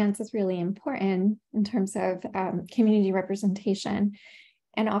this dance is really important in terms of community representation.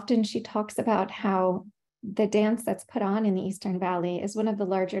 And often she talks about how the dance that's put on in the Eastern Valley is one of the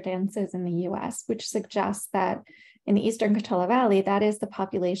larger dances in the US, which suggests that in the Eastern Coachella Valley, that is the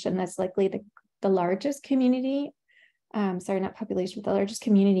population that's likely the largest community, not population, but the largest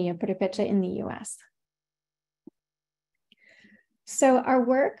community of Purepecha in the US. So our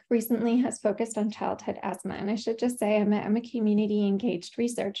work recently has focused on childhood asthma. And I should just say I'm a community engaged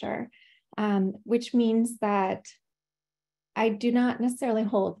researcher, which means that I do not necessarily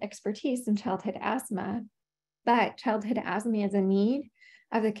hold expertise in childhood asthma, but childhood asthma is a need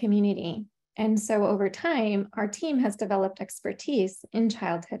of the community. And so over time, our team has developed expertise in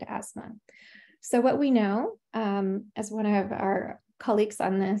childhood asthma. So what we know, as one of our colleagues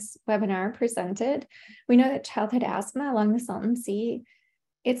on this webinar presented, we know that childhood asthma along the Salton Sea,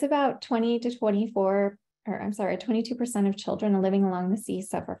 it's about 22% of children living along the sea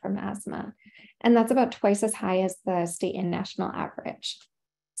suffer from asthma. And that's about twice as high as the state and national average.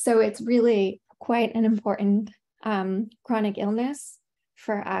 So it's really quite an important chronic illness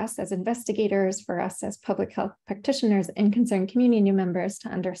for us as investigators, for us as public health practitioners and concerned community members to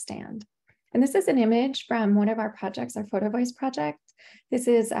understand. And this is an image from one of our projects, our Photo Voice project. This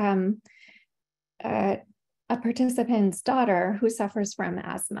is a participant's daughter who suffers from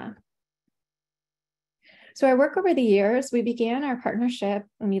asthma. So our work over the years, we began our partnership,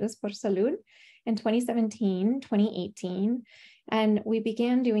 Unidos por Salud, in 2017, 2018. And we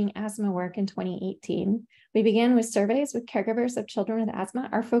began doing asthma work in 2018. We began with surveys with caregivers of children with asthma.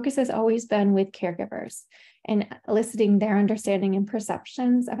 Our focus has always been with caregivers and eliciting their understanding and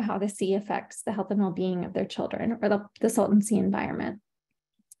perceptions of how the sea affects the health and well-being of their children or the Salton Sea environment.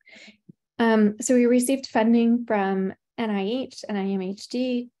 So we received funding from NIH and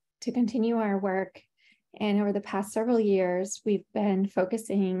IMHD to continue our work. And over the past several years, we've been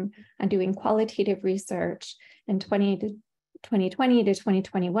focusing on doing qualitative research. In 2020 to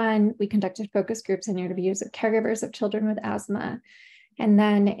 2021, we conducted focus groups and interviews of caregivers of children with asthma. And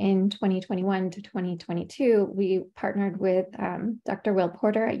then in 2021 to 2022, we partnered with Dr. Will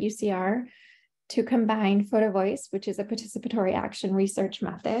Porter at UCR to combine photo voice, which is a participatory action research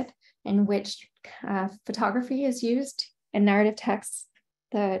method in which photography is used and narrative text.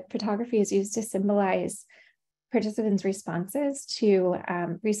 The photography is used to symbolize participants' responses to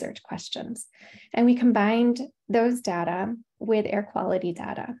research questions. And we combined those data with air quality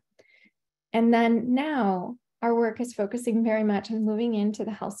data. And then now our work is focusing very much on moving into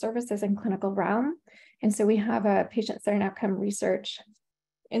the health services and clinical realm. And so we have a Patient-Centered Outcome Research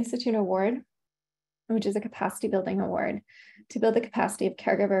Institute Award, which is a capacity building award to build the capacity of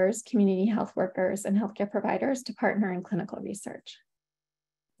caregivers, community health workers, and healthcare providers to partner in clinical research.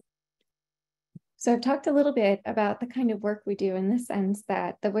 So I've talked a little bit about the kind of work we do in the sense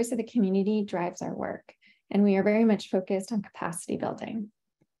that the voice of the community drives our work, and we are very much focused on capacity building.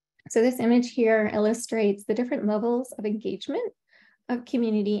 So this image here illustrates the different levels of engagement of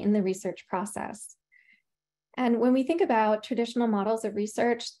community in the research process. And when we think about traditional models of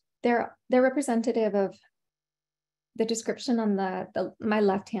research, they're representative of the description on my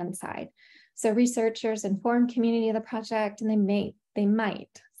left-hand side. So researchers inform community of the project, and they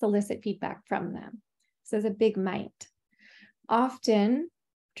might solicit feedback from them. So there's a big might. Often,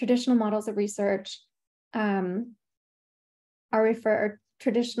 traditional models of research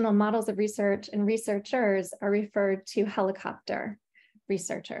traditional models of research and researchers are referred to helicopter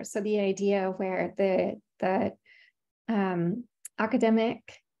researchers. So the idea where the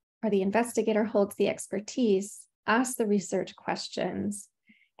academic or the investigator holds the expertise, asks the research questions,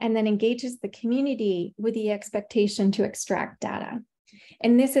 and then engages the community with the expectation to extract data.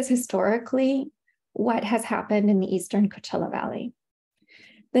 And this is historically what has happened in the Eastern Coachella Valley.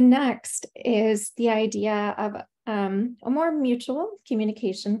 The next is the idea of a more mutual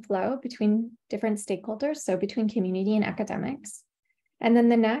communication flow between different stakeholders, so between community and academics. And then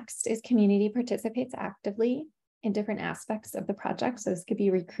the next is community participates actively in different aspects of the project. So this could be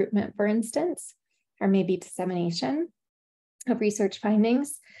recruitment, for instance, or maybe dissemination of research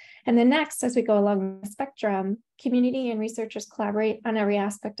findings. And then next, as we go along the spectrum, community and researchers collaborate on every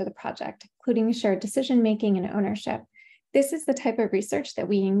aspect of the project, including shared decision-making and ownership. This is the type of research that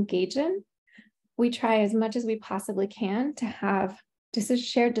we engage in. We try as much as we possibly can to have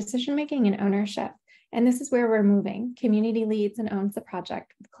shared decision-making and ownership. And this is where we're moving. Community leads and owns the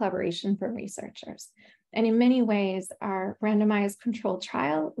project with collaboration from researchers. And in many ways, our randomized controlled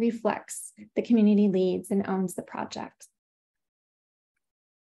trial reflects the community leads and owns the project.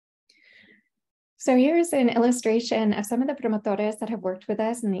 So here's an illustration of some of the promotores that have worked with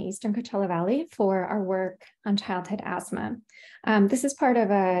us in the Eastern Coachella Valley for our work on childhood asthma. This is part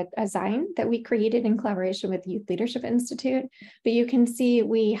of a Zine that we created in collaboration with Youth Leadership Institute, but you can see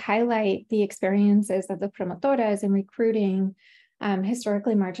we highlight the experiences of the promotores in recruiting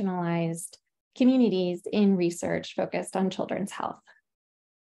historically marginalized communities in research focused on children's health.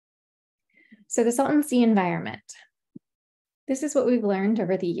 So the Salton Sea environment. This is what we've learned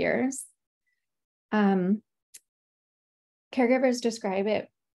over the years. Caregivers describe it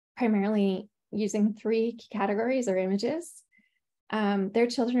primarily using 3 categories or images. Their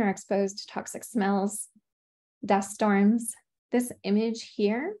children are exposed to toxic smells, dust storms. This image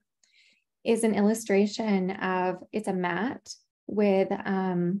here is an illustration of, it's a mat with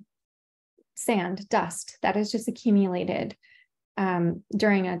sand, dust that is just accumulated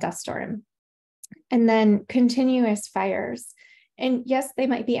during a dust storm. And then continuous fires. And yes, they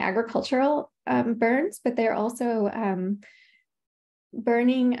might be agricultural burns, but they're also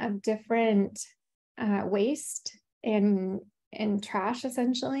burning of different waste and trash,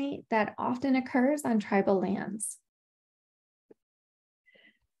 essentially, that often occurs on tribal lands.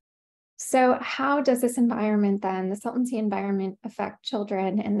 So how does this environment then, the Salton Sea environment, affect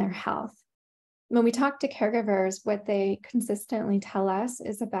children and their health? When we talk to caregivers, what they consistently tell us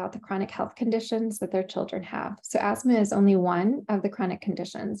is about the chronic health conditions that their children have. So asthma is only one of the chronic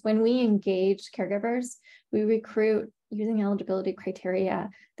conditions. When we engage caregivers, we recruit using eligibility criteria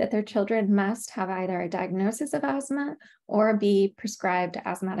that their children must have either a diagnosis of asthma or be prescribed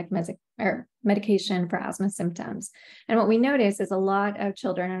asthmatic medication for asthma symptoms. And what we notice is a lot of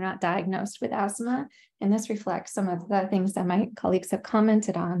children are not diagnosed with asthma. And this reflects some of the things that my colleagues have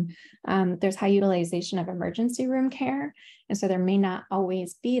commented on. There's high utilization of emergency room care. And so there may not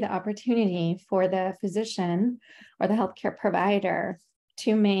always be the opportunity for the physician or the healthcare provider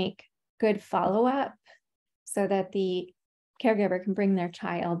to make good follow-up so that the caregiver can bring their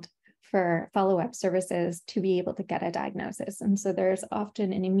child for follow-up services to be able to get a diagnosis. And so there's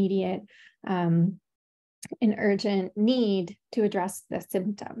often an immediate and urgent need to address the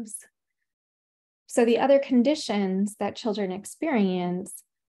symptoms. So the other conditions that children experience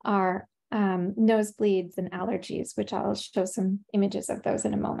are nosebleeds and allergies, which I'll show some images of those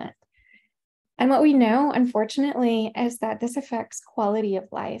in a moment. And what we know, unfortunately, is that this affects quality of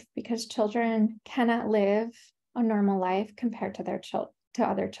life because children cannot live a normal life compared to to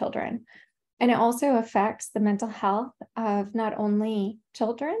other children. And it also affects the mental health of not only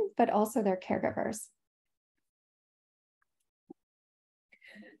children, but also their caregivers.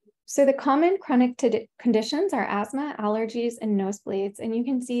 So the common chronic conditions are asthma, allergies, and nosebleeds. And you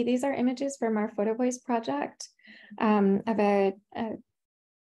can see these are images from our Photo Voice project of a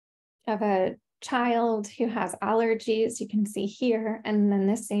child who has allergies, you can see here, and then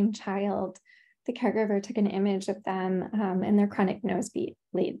this same child, the caregiver took an image of them and their chronic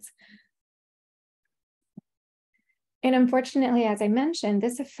nosebleeds. And unfortunately, as I mentioned,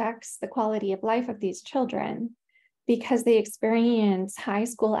 this affects the quality of life of these children because they experience high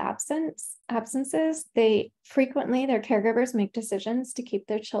school absences. They frequently, their caregivers make decisions to keep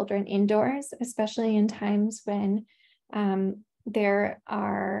their children indoors, especially in times when there's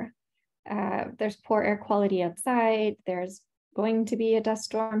poor air quality outside, there's going to be a dust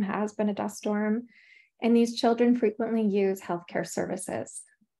storm, has been a dust storm, and these children frequently use healthcare services.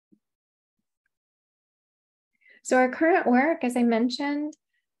 So our current work, as I mentioned,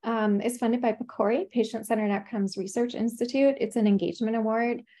 is funded by PCORI, Patient-Centered Outcomes Research Institute. It's an engagement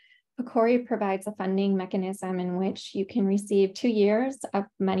award. PCORI provides a funding mechanism in which you can receive 2 years of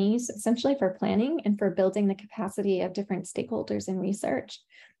monies essentially for planning and for building the capacity of different stakeholders in research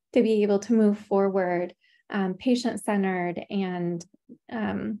to be able to move forward patient-centered and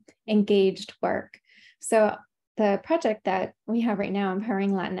engaged work. So the project that we have right now,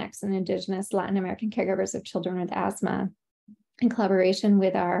 Empowering Latinx and Indigenous Latin American Caregivers of Children with Asthma, in collaboration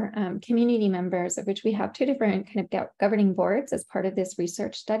with our community members, of which we have 2 different kind of governing boards as part of this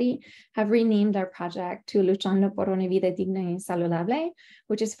research study, have renamed our project to Luchando por una vida digna y saludable,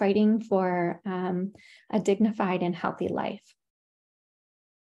 which is fighting for a dignified and healthy life.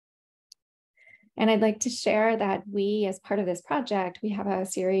 And I'd like to share that we, as part of this project, we have a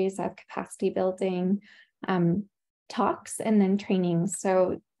series of capacity building talks and then trainings.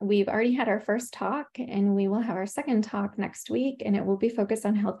 So we've already had our first talk and we will have our second talk next week, and it will be focused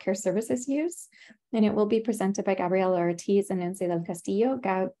on healthcare services use. And it will be presented by Gabriela Ortiz and Nancy del Castillo.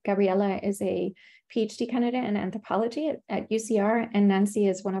 Gabriela is a PhD candidate in anthropology at UCR, and Nancy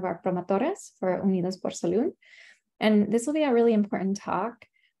is one of our promotoras for Unidos por Salud. And this will be a really important talk.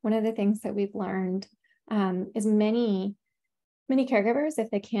 One of the things that we've learned is many caregivers,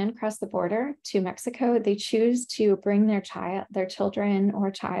 if they can cross the border to Mexico, they choose to bring their children or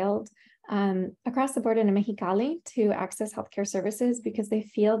child across the border to Mexicali to access healthcare services because they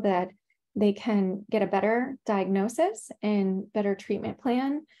feel that they can get a better diagnosis and better treatment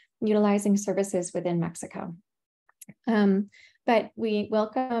plan utilizing services within Mexico. But we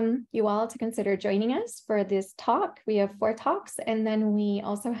welcome you all to consider joining us for this talk. We have 4 talks, and then we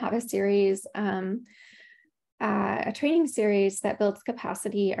also have a series, a training series that builds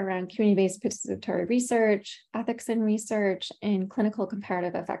capacity around community-based participatory research, ethics in research, and clinical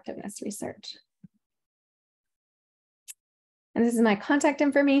comparative effectiveness research. And this is my contact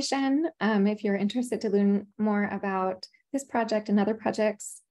information. If you're interested to learn more about this project and other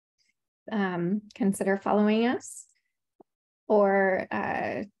projects, consider following us. Or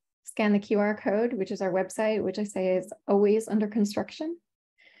scan the QR code, which is our website, which I say is always under construction.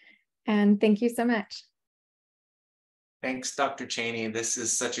 And thank you so much. Thanks, Dr. Cheney. This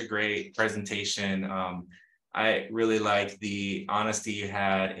is such a great presentation. I really like the honesty you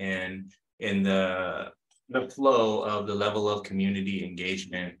had in the flow of the level of community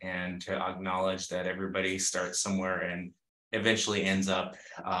engagement, and to acknowledge that everybody starts somewhere and eventually ends up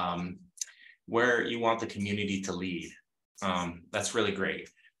where you want the community to lead. That's really great.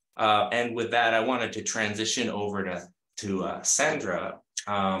 And with that, I wanted to transition over to Sandra.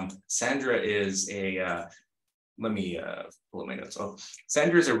 Sandra is a, let me pull up my notes. Oh,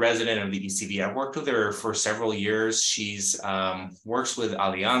 Sandra is a resident of the ECV. I've worked with her for several years. She's works with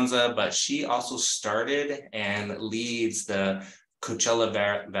Alianza, but she also started and leads the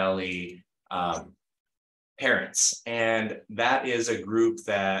Coachella Valley parents. And that is a group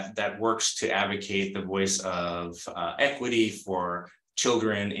that works to advocate the voice of equity for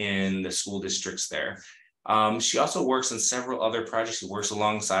children in the school districts there. She also works in several other projects. She works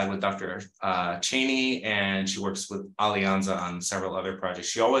alongside with Dr. Cheney, and she works with Alejandro on several other projects.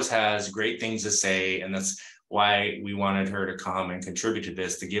 She always has great things to say, and that's why we wanted her to come and contribute to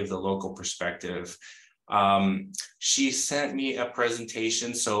this, to give the local perspective. She sent me a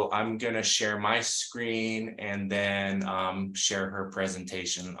presentation, so I'm gonna share my screen and then share her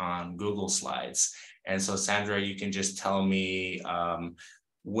presentation on Google Slides. And so Sandra, you can just tell me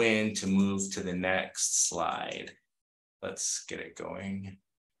when to move to the next slide. Let's get it going.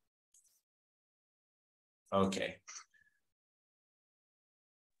 Okay.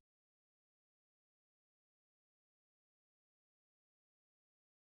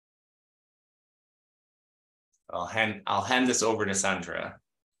 I'll hand this over to Sandra.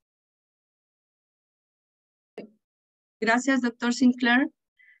 Gracias, doctor Sinclair.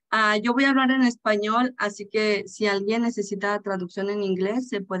 Yo voy a hablar en español, así que si alguien necesita traducción en inglés,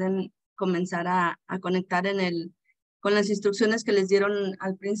 se pueden comenzar a conectar con las instrucciones que les dieron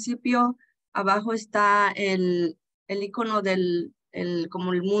al principio. Abajo está el icono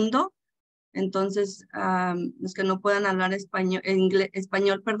como el mundo. Entonces, los que no puedan hablar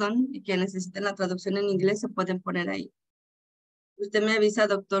español, perdón, y que necesiten la traducción en inglés, se pueden poner ahí. Usted me avisa,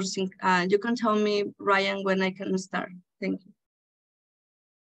 doctor. You can tell me, Ryan, when I can start. Thank you.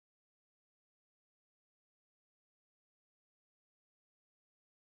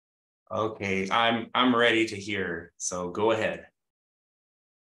 Okay, I'm ready to hear, so go ahead.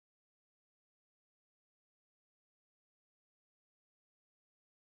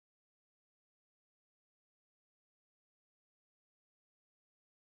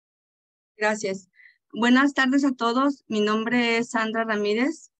 Gracias. Buenas tardes a todos. Mi nombre es Sandra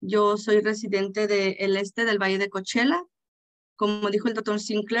Ramirez. Yo soy residente del este del Valle de Coachella. Como dijo el doctor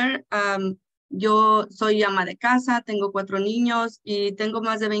Sinclair, yo soy ama de casa, tengo 4 niños y tengo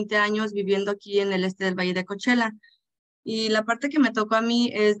más de 20 años viviendo aquí en el este del Valle de Coachella. Y la parte que me tocó a mí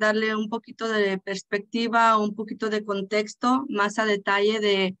es darle un poquito de perspectiva, un poquito de contexto, más a detalle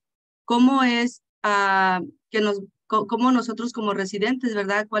de cómo es cómo nosotros como residentes,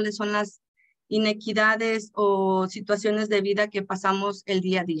 ¿verdad? Cuáles son las inequidades o situaciones de vida que pasamos el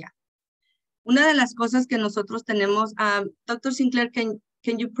día a día. Una de las cosas que nosotros tenemos, Dr. Sinclair,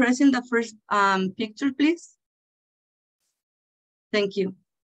 can you present the first picture, please? Thank you.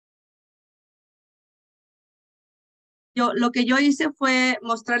 Lo que yo hice fue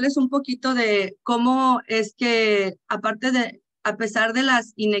mostrarles un poquito de cómo es que, a pesar de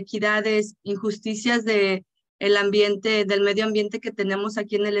las inequidades, injusticias del medio ambiente que tenemos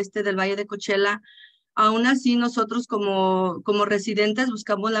aquí en el este del Valle de Coachella, aún así nosotros como residentes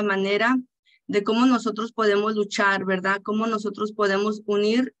buscamos la manera de cómo nosotros podemos luchar, ¿verdad? Cómo nosotros podemos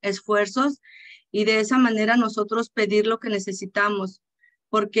unir esfuerzos y de esa manera nosotros pedir lo que necesitamos.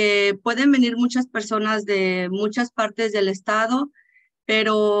 Porque pueden venir muchas personas de muchas partes del estado,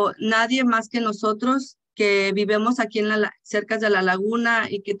 pero nadie más que nosotros que vivimos aquí cerca de la laguna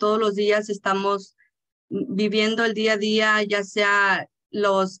y que todos los días estamos viviendo el día a día, ya sea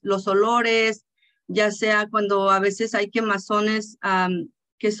los olores, ya sea cuando a veces hay quemazones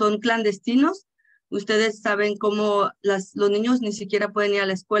que son clandestinos. Ustedes saben cómo los niños ni siquiera pueden ir a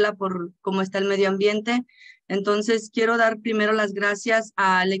la escuela por cómo está el medio ambiente. Entonces, quiero dar primero las gracias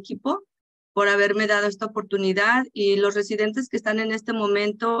al equipo por haberme dado esta oportunidad y los residentes que están en este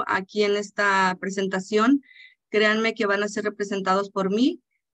momento aquí en esta presentación, créanme que van a ser representados por mí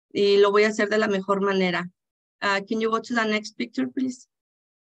y lo voy a hacer de la mejor manera. Can you go to the next picture, please?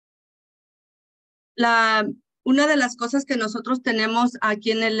 Una de las cosas que nosotros tenemos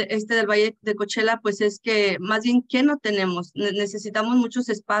aquí en el este del Valle de Coachella, pues es que más bien, ¿qué no tenemos? Necesitamos muchos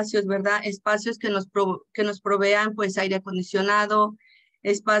espacios, ¿verdad? Espacios que nos provean pues aire acondicionado,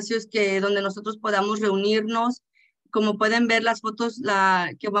 espacios donde nosotros podamos reunirnos. Como pueden ver las fotos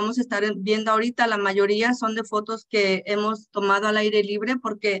que vamos a estar viendo ahorita, la mayoría son de fotos que hemos tomado al aire libre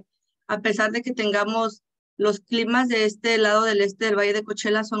porque a pesar de que tengamos los climas de este lado del este del Valle de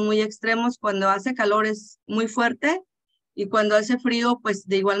Coachella son muy extremos. Cuando hace calor es muy fuerte y cuando hace frío, pues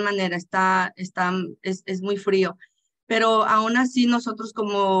de igual manera es muy frío. Pero aún así nosotros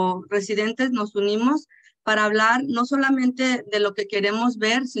como residentes nos unimos para hablar no solamente de lo que queremos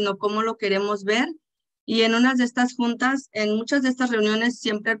ver, sino cómo lo queremos ver. Y en unas de estas juntas, en muchas de estas reuniones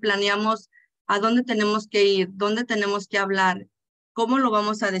siempre planeamos a dónde tenemos que ir, dónde tenemos que hablar, cómo lo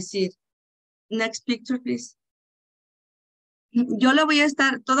vamos a decir. Next picture, please. Yo le voy a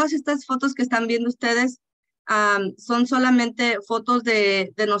todas estas fotos que están viendo ustedes, son solamente fotos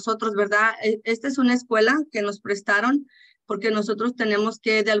de nosotros, ¿verdad? Esta es una escuela que nos prestaron porque nosotros tenemos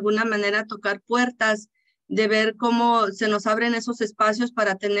que de alguna manera tocar puertas, de ver cómo se nos abren esos espacios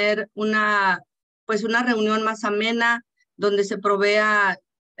para tener pues una reunión más amena, donde se provea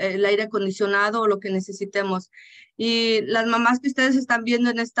el aire acondicionado o lo que necesitemos. Y las mamás que ustedes están viendo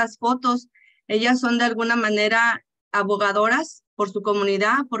en estas fotos, ellas son de alguna manera abogadoras por su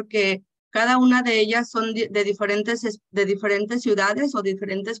comunidad, porque cada una de ellas son de diferentes ciudades o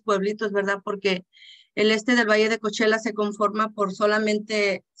diferentes pueblitos, ¿verdad? Porque el este del Valle de Coachella se conforma por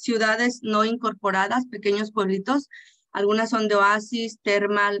solamente ciudades no incorporadas, pequeños pueblitos. Algunas son de Oasis,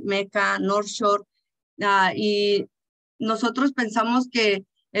 Thermal, Mecca, North Shore. Y nosotros pensamos que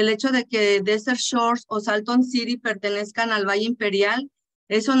el hecho de que Desert Shores o Salton City pertenezcan al Valle Imperial,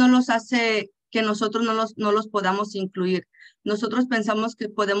 eso no los hace que nosotros no los podamos incluir. Nosotros pensamos que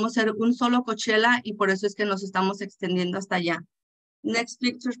podemos ser un solo Coachella y por eso es que nos estamos extendiendo hasta allá. Next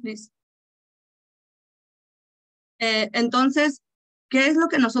picture, please. Entonces, ¿qué es lo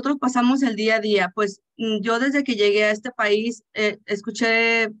que nosotros pasamos el día a día? Pues yo desde que llegué a este país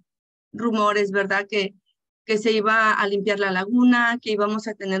escuché rumores, ¿verdad? Que se iba a limpiar la laguna, que íbamos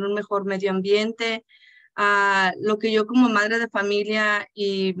a tener un mejor medio ambiente. Lo que yo como madre de familia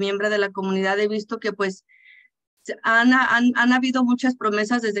y miembro de la comunidad he visto que pues han habido muchas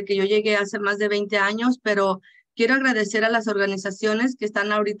promesas desde que yo llegué hace más de 20 años, pero quiero agradecer a las organizaciones que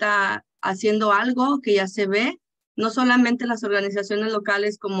están ahorita haciendo algo que ya se ve, no solamente las organizaciones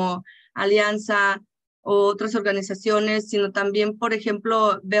locales como Alianza o otras organizaciones, sino también, por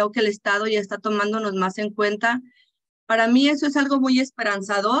ejemplo, veo que el Estado ya está tomándonos más en cuenta. Para mí eso es algo muy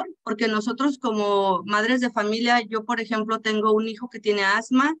esperanzador, porque nosotros como madres de familia, yo por ejemplo tengo un hijo que tiene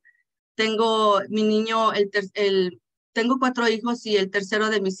asma, tengo mi niño, tengo 4 hijos y el tercero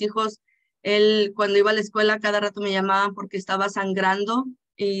de mis hijos, él cuando iba a la escuela cada rato me llamaban porque estaba sangrando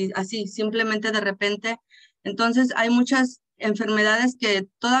y así, simplemente de repente. Entonces hay muchas enfermedades que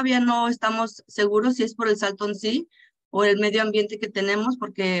todavía no estamos seguros si es por el Salton Sea o el medio ambiente que tenemos,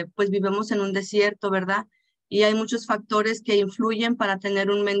 porque pues vivimos en un desierto, ¿verdad? Y hay muchos factores que influyen para tener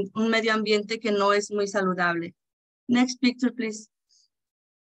un medio ambiente que no es muy saludable. Next picture, please.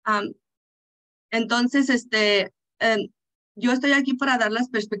 Entonces, yo estoy aquí para dar las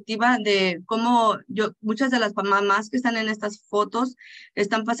perspectivas de cómo muchas de las mamás que están en estas fotos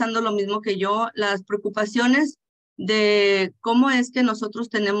están pasando lo mismo que yo, las preocupaciones de cómo es que nosotros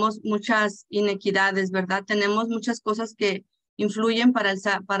tenemos muchas inequidades, ¿verdad? Tenemos muchas cosas que influyen para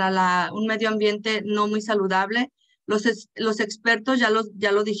un medio ambiente no muy saludable. Los expertos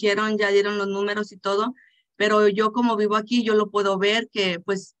ya lo dijeron, ya dieron los números y todo, pero yo como vivo aquí, yo lo puedo ver que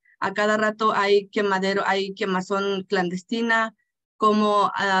pues a cada rato hay quemazón clandestina,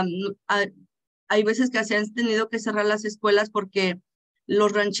 como hay veces que se han tenido que cerrar las escuelas porque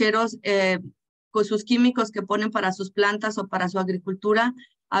los rancheros con sus químicos que ponen para sus plantas o para su agricultura,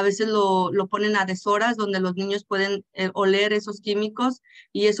 a veces lo ponen a deshoras donde los niños pueden oler esos químicos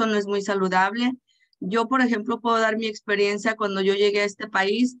y eso no es muy saludable. Yo, por ejemplo, puedo dar mi experiencia cuando yo llegué a este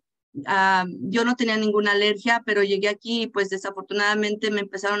país. Yo no tenía ninguna alergia, pero llegué aquí y pues desafortunadamente me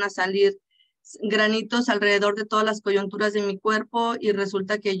empezaron a salir granitos alrededor de todas las coyunturas de mi cuerpo y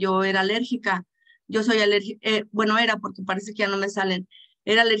resulta que yo era alérgica. Yo soy alérgica, bueno, era porque parece que ya no me salen.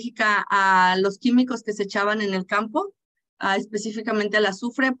 Era alérgica a los químicos que se echaban en el campo, específicamente al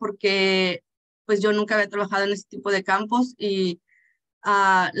azufre, porque pues yo nunca había trabajado en ese tipo de campos y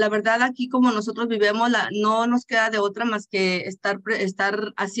la verdad aquí como nosotros vivimos, no nos queda de otra más que estar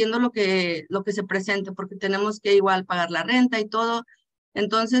haciendo lo que se presente, porque tenemos que igual pagar la renta y todo.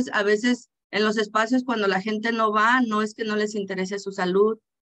 Entonces, a veces en los espacios cuando la gente no va, no es que no les interese su salud,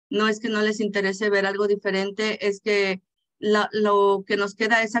 no es que no les interese ver algo diferente, es que lo que nos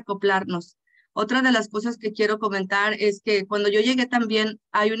queda es acoplarnos. Otra de las cosas que quiero comentar es que cuando yo llegué también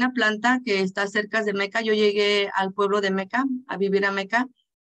hay una planta que está cerca de Meca. Yo llegué al pueblo de Meca, a vivir a Meca,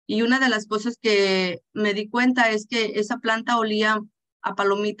 y una de las cosas que me di cuenta es que esa planta olía a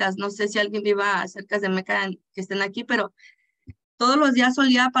palomitas. No sé si alguien viva cerca de Meca que estén aquí, pero todos los días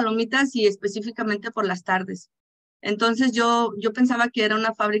olía a palomitas y específicamente por las tardes. Entonces yo pensaba que era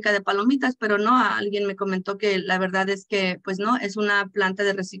una fábrica de palomitas, pero no, alguien me comentó que la verdad es que pues no, es una planta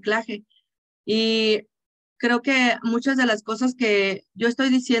de reciclaje. Y creo que muchas de las cosas que yo estoy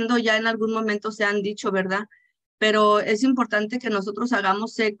diciendo ya en algún momento se han dicho, ¿verdad? Pero es importante que nosotros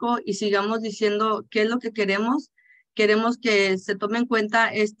hagamos eco y sigamos diciendo qué es lo que queremos. Queremos que se tome en cuenta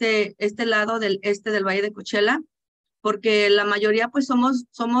este lado del Valle de Coachella, porque la mayoría pues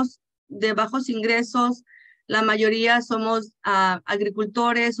somos de bajos ingresos, la mayoría somos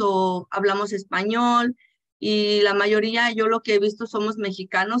agricultores o hablamos español, y la mayoría, yo lo que he visto somos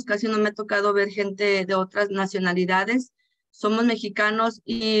mexicanos, casi no me ha tocado ver gente de otras nacionalidades, somos mexicanos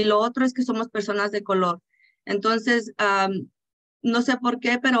y lo otro es que somos personas de color. Entonces, no sé por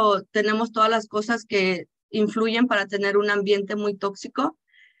qué, pero tenemos todas las cosas que influyen para tener un ambiente muy tóxico.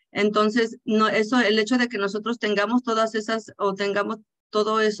 Entonces, no, eso, el hecho de que nosotros tengamos todas esas o tengamos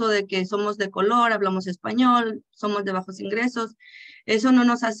todo eso de que somos de color, hablamos español, somos de bajos ingresos, eso no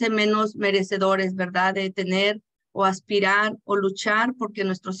nos hace menos merecedores, ¿verdad? De tener o aspirar o luchar porque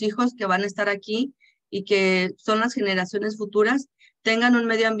nuestros hijos que van a estar aquí y que son las generaciones futuras tengan un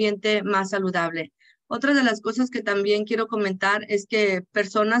medio ambiente más saludable. Otra de las cosas que también quiero comentar es que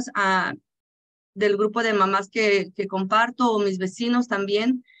personas del grupo de mamás que comparto o mis vecinos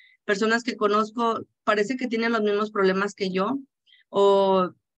también, personas que conozco, parece que tienen los mismos problemas que yo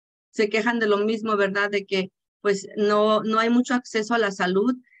o se quejan de lo mismo, ¿verdad? De que pues no hay mucho acceso a la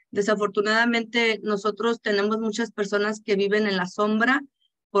salud. Desafortunadamente nosotros tenemos muchas personas que viven en la sombra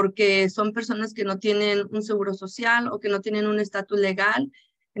porque son personas que no tienen un seguro social o que no tienen un estatus legal.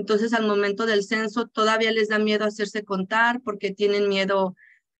 Entonces al momento del censo todavía les da miedo hacerse contar porque tienen miedo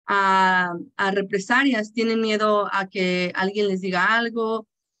a represalias, tienen miedo a que alguien les diga algo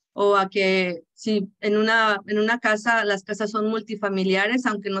o a que si en una casa, las casas son multifamiliares,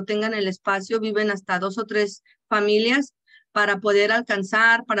 aunque no tengan el espacio, viven hasta 2 o 3 familias para poder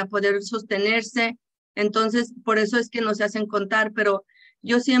alcanzar, para poder sostenerse. Entonces, por eso es que no se hacen contar, pero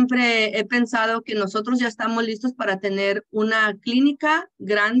yo siempre he pensado que nosotros ya estamos listos para tener una clínica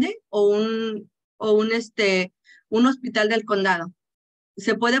grande o un hospital del condado.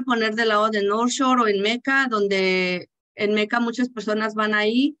 Se puede poner del lado de North Shore o en Meca, donde en Meca muchas personas van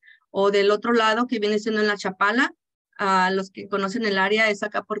ahí, o del otro lado que viene siendo en la Chapala, a los que conocen el área es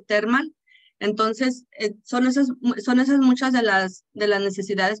acá por Thermal. Entonces, son esas muchas de las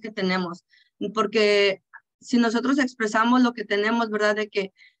necesidades que tenemos, porque si nosotros expresamos lo que tenemos, ¿verdad? De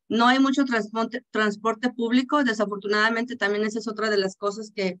que no hay mucho transporte público, desafortunadamente también esa es otra de las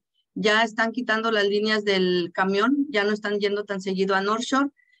cosas que ya están quitando las líneas del camión, ya no están yendo tan seguido a North Shore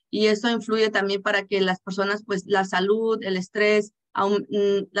y eso influye también para que las personas, pues la salud, el estrés,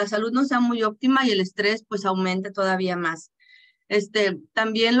 la salud no sea muy óptima y el estrés pues aumente todavía más.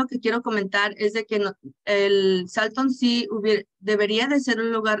 También lo que quiero comentar es de que el Salton Sea debería de ser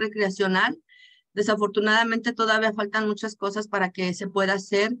un lugar recreacional. Desafortunadamente todavía faltan muchas cosas para que se pueda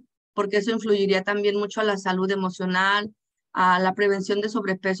hacer, porque eso influiría también mucho a la salud emocional, a la prevención de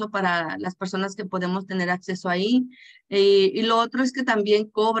sobrepeso para las personas que podemos tener acceso ahí. Y lo otro es que también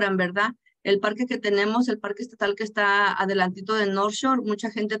cobran, ¿verdad? El parque que tenemos, el parque estatal que está adelantito de North Shore,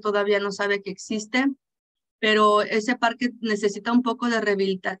 mucha gente todavía no sabe que existe, pero ese parque necesita un poco de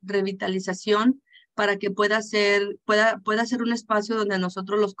revitalización para que pueda ser un espacio donde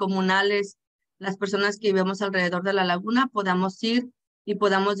nosotros los comunales, las personas que vivimos alrededor de la laguna, podamos ir y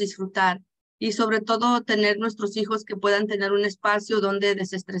podamos disfrutar. Y sobre todo tener nuestros hijos que puedan tener un espacio donde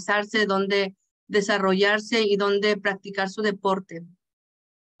desestresarse, donde desarrollarse y donde practicar su deporte.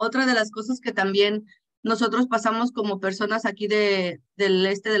 Otra de las cosas que también nosotros pasamos como personas aquí del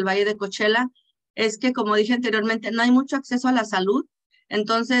Valle de Coachella es que, como dije anteriormente, no hay mucho acceso a la salud.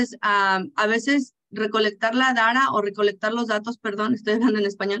 Entonces, a veces recolectar la data o recolectar los datos, perdón, estoy hablando en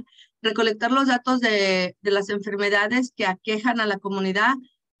español, recolectar los datos de las enfermedades que aquejan a la comunidad,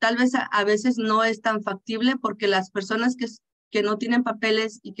 tal vez a veces no es tan factible porque las personas que no tienen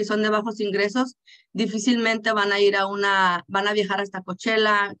papeles y que son de bajos ingresos, difícilmente van a viajar hasta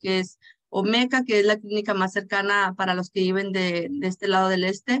Coachella, que es o Meca, que es la clínica más cercana para los que viven de este lado del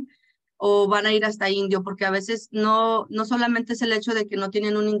este, o van a ir hasta Indio, porque a veces no solamente es el hecho de que no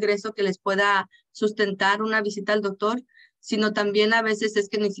tienen un ingreso que les pueda sustentar una visita al doctor, sino también a veces es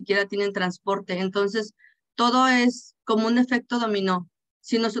que ni siquiera tienen transporte. Entonces, todo es como un efecto dominó.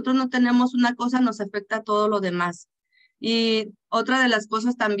 Si nosotros no tenemos una cosa, nos afecta todo lo demás. Y otra de las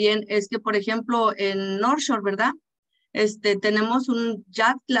cosas también es que, por ejemplo, en North Shore, ¿verdad? Tenemos un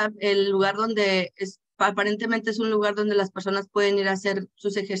yacht club, el lugar donde aparentemente es un lugar donde las personas pueden ir a hacer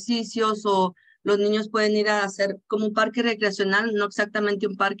sus ejercicios o los niños pueden ir a hacer como un parque recreacional, no exactamente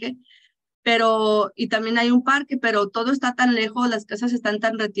un parque, y también hay un parque, pero todo está tan lejos, las casas están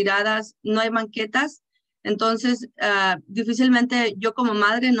tan retiradas, no hay banquetas. Entonces, difícilmente yo como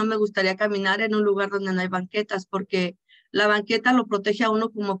madre no me gustaría caminar en un lugar donde no hay banquetas, porque la banqueta lo protege a uno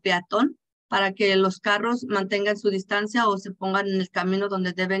como peatón para que los carros mantengan su distancia o se pongan en el camino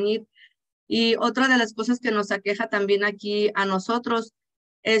donde deben ir. Y otra de las cosas que nos aqueja también aquí a nosotros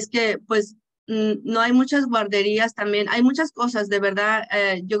es que pues no hay muchas guarderías también, hay muchas cosas, de verdad,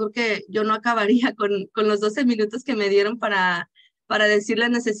 yo creo que yo no acabaría con los 12 minutos que me dieron para decir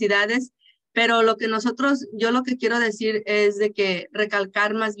las necesidades, Pero lo que yo lo que quiero decir es de que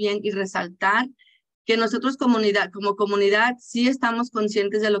recalcar más bien y resaltar que nosotros como comunidad sí estamos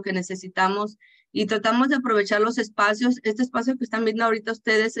conscientes de lo que necesitamos y tratamos de aprovechar los espacios. Este espacio que están viendo ahorita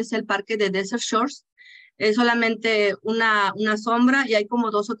ustedes es el parque de Desert Shores. Es solamente una sombra y hay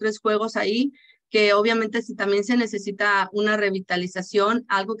como 2 o 3 juegos ahí que obviamente si también se necesita una revitalización,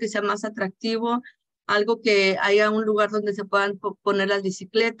 algo que sea más atractivo, algo que haya un lugar donde se puedan poner las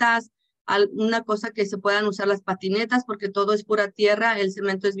bicicletas, una cosa que se puedan usar las patinetas, porque todo es pura tierra, el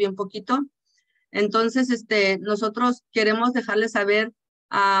cemento es bien poquito. Entonces, nosotros queremos dejarles saber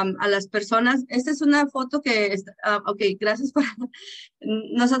a las personas. Esta es una foto que, ok, gracias por...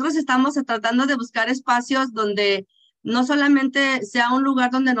 Nosotros estamos tratando de buscar espacios donde no solamente sea un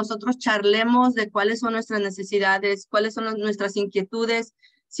lugar donde nosotros charlemos de cuáles son nuestras necesidades, cuáles son nuestras inquietudes,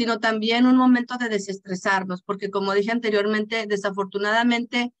 sino también un momento de desestresarnos, porque como dije anteriormente,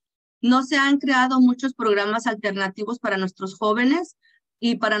 desafortunadamente no se han creado muchos programas alternativos para nuestros jóvenes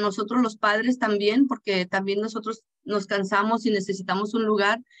y para nosotros los padres también, porque también nosotros nos cansamos y necesitamos un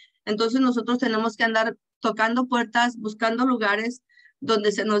lugar. Entonces nosotros tenemos que andar tocando puertas, buscando lugares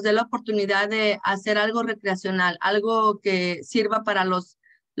donde se nos dé la oportunidad de hacer algo recreacional, algo que sirva para los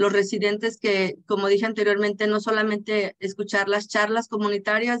residentes que, como dije anteriormente, no solamente escuchar las charlas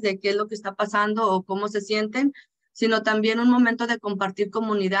comunitarias de qué es lo que está pasando o cómo se sienten, sino también un momento de compartir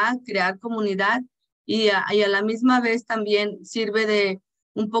comunidad, crear comunidad y a la misma vez también sirve de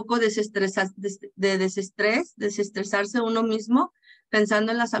un poco desestresarse uno mismo,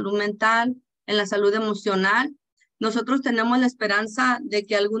 pensando en la salud mental, en la salud emocional. Nosotros tenemos la esperanza de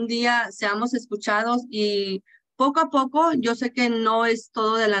que algún día seamos escuchados y poco a poco, yo sé que no es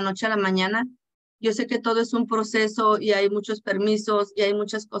todo de la noche a la mañana, yo sé que todo es un proceso y hay muchos permisos y hay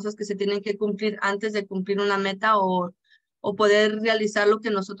muchas cosas que se tienen que cumplir antes de cumplir una meta o poder realizar lo que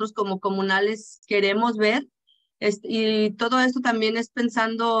nosotros como comunales queremos ver. Y todo esto también es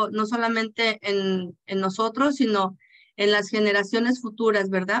pensando no solamente en nosotros, sino en las generaciones futuras,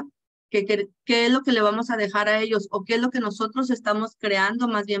 ¿verdad? ¿Qué es lo que le vamos a dejar a ellos o qué es lo que nosotros estamos creando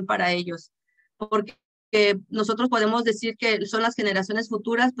más bien para ellos? Porque nosotros podemos decir que son las generaciones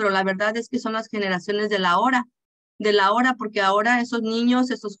futuras, pero la verdad es que son las generaciones de la hora, porque ahora esos niños,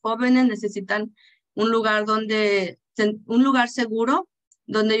 esos jóvenes necesitan un lugar un lugar seguro,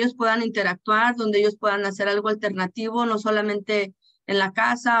 donde ellos puedan interactuar, donde ellos puedan hacer algo alternativo, no solamente en la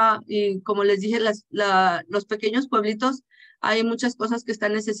casa. Y como les dije, los pequeños pueblitos, hay muchas cosas que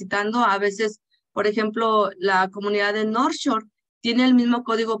están necesitando. A veces, por ejemplo, la comunidad de North Shore tiene el mismo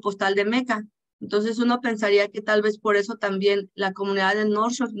código postal de Meca. Entonces uno pensaría que tal vez por eso también la comunidad de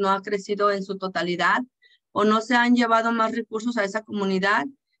North Shore no ha crecido en su totalidad o no se han llevado más recursos a esa comunidad.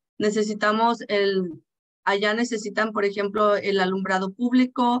 Allá necesitan, por ejemplo, el alumbrado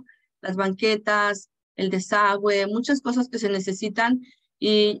público, las banquetas, el desagüe, muchas cosas que se necesitan.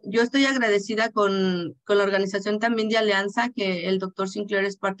 Y yo estoy agradecida con la organización también de Alianza, que el doctor Sinclair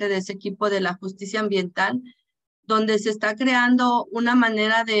es parte de ese equipo de la justicia ambiental, donde se está creando una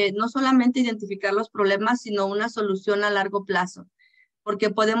manera de no solamente identificar los problemas, sino una solución a largo plazo.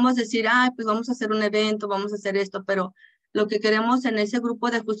 Porque podemos decir, pues vamos a hacer un evento, vamos a hacer esto, pero lo que queremos en ese grupo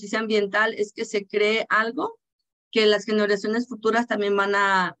de justicia ambiental es que se cree algo que las generaciones futuras también van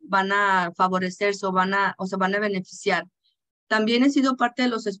a favorecerse o se van a beneficiar. También he sido parte de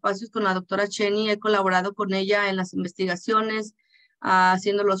los espacios con la doctora Cheney, he colaborado con ella en las investigaciones,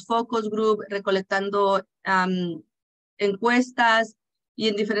 haciendo los focus group, recolectando encuestas y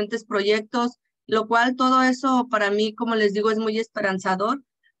en diferentes proyectos, lo cual todo eso para mí, como les digo, es muy esperanzador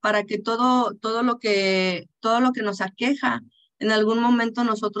para que todo lo que nos aqueja, en algún momento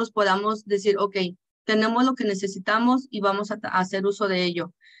nosotros podamos decir, ok, tenemos lo que necesitamos y vamos a hacer uso de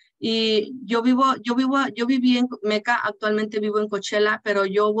ello. Y yo viví en Meca, actualmente vivo en Coachella, pero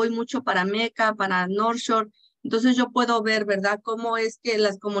yo voy mucho para Meca, para North Shore, entonces yo puedo ver, ¿verdad?, cómo es que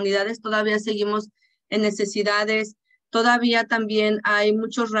las comunidades todavía seguimos en necesidades. Todavía también hay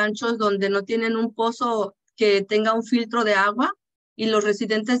muchos ranchos donde no tienen un pozo que tenga un filtro de agua y los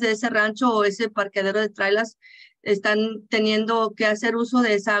residentes de ese rancho o ese parqueadero de trailers están teniendo que hacer uso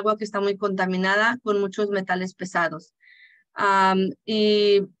de esa agua que está muy contaminada con muchos metales pesados.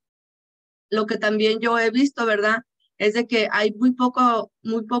 Y lo que también yo he visto, ¿verdad?, es de que hay muy poco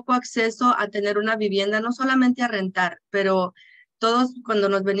acceso a tener una vivienda, no solamente a rentar, pero todos cuando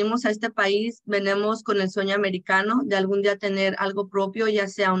nos venimos a este país, venimos con el sueño americano de algún día tener algo propio, ya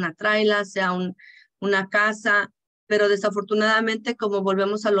sea una traila, sea una casa, pero desafortunadamente, como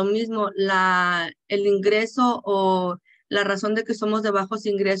volvemos a lo mismo, el ingreso o la razón de que somos de bajos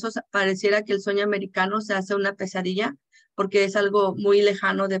ingresos, pareciera que el sueño americano se hace una pesadilla, porque es algo muy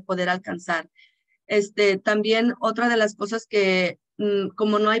lejano de poder alcanzar. También otra de las cosas que,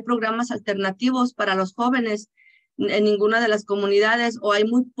 como no hay programas alternativos para los jóvenes en ninguna de las comunidades, o hay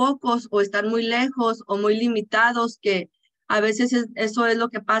muy pocos, o están muy lejos, o muy limitados, que a veces eso es lo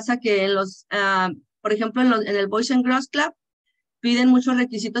que pasa, que en los, por ejemplo, en el Boys and Girls Club, piden muchos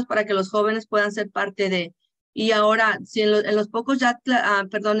requisitos para que los jóvenes puedan ser parte de. Y ahora, si en los pocos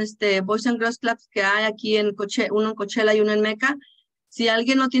Boys and Girls Clubs que hay aquí uno en Coachella y uno en Meca, si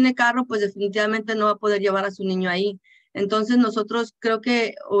alguien no tiene carro, pues definitivamente no va a poder llevar a su niño ahí. Entonces nosotros creo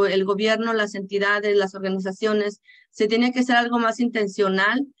que el gobierno, las entidades, las organizaciones, se tiene que hacer algo más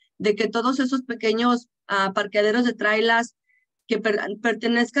intencional de que todos esos pequeños parqueaderos de trailers que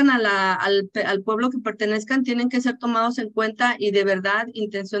pertenezcan al pueblo que pertenezcan, tienen que ser tomados en cuenta y de verdad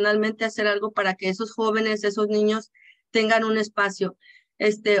intencionalmente hacer algo para que esos jóvenes, esos niños tengan un espacio.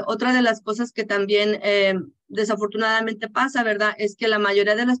 Otra de las cosas que también desafortunadamente pasa, ¿verdad? Es que la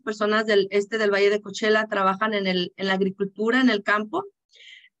mayoría de las personas del Valle de Coachella trabajan en la agricultura, en el campo,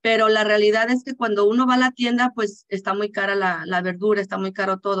 pero la realidad es que cuando uno va a la tienda, pues está muy cara la verdura, está muy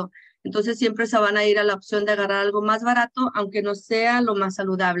caro todo. Entonces siempre se van a ir a la opción de agarrar algo más barato, aunque no sea lo más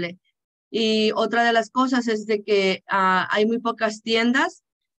saludable. Y otra de las cosas es de que hay muy pocas tiendas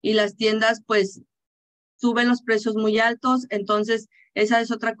y las tiendas pues suben los precios muy altos. Entonces esa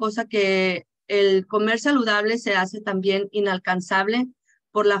es otra cosa, que el comer saludable se hace también inalcanzable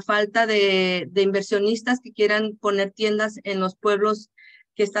por la falta de inversionistas que quieran poner tiendas en los pueblos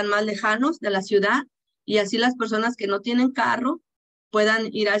que están más lejanos de la ciudad, y así las personas que no tienen carro puedan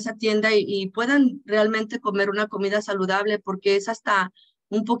ir a esa tienda y puedan realmente comer una comida saludable, porque es hasta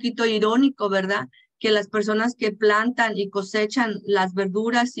un poquito irónico, ¿verdad? Que las personas que plantan y cosechan las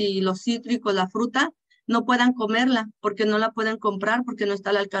verduras y los cítricos, la fruta, no puedan comerla porque no la pueden comprar, porque no está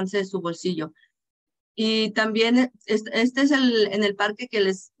al alcance de su bolsillo. Y también este es en el parque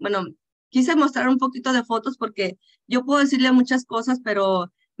que quise mostrar un poquito de fotos porque yo puedo decirle muchas cosas,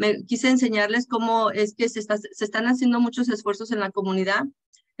 pero quise enseñarles cómo es que se están haciendo muchos esfuerzos en la comunidad.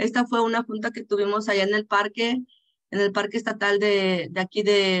 Esta fue una junta que tuvimos allá en el parque estatal de aquí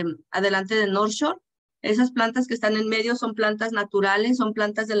adelante de North Shore. Esas plantas que están en medio son plantas naturales, son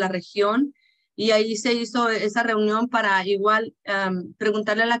plantas de la región, y ahí se hizo esa reunión para igual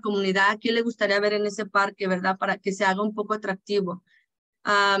preguntarle a la comunidad qué le gustaría ver en ese parque, ¿verdad? Para que se haga un poco atractivo.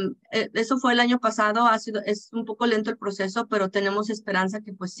 Eso fue el año pasado, es un poco lento el proceso, pero tenemos esperanza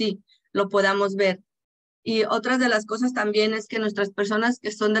que pues sí, lo podamos ver. Y otra de las cosas también es que nuestras personas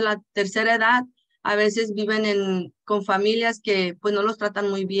que son de la tercera edad a veces viven con familias que pues no los tratan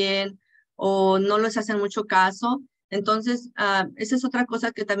muy bien o no les hacen mucho caso. Entonces, esa es otra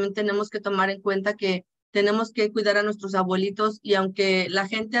cosa que también tenemos que tomar en cuenta, que tenemos que cuidar a nuestros abuelitos, y aunque la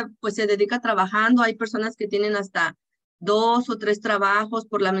gente pues se dedica trabajando, hay personas que tienen hasta 2 o 3 trabajos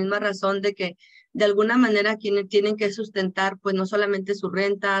por la misma razón de que de alguna manera quienes tienen que sustentar pues no solamente su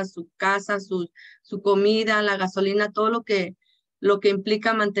renta, su casa, su comida, la gasolina, todo lo que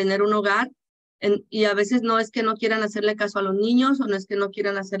implica mantener un hogar. Y a veces no es que no quieran hacerle caso a los niños, o no es que no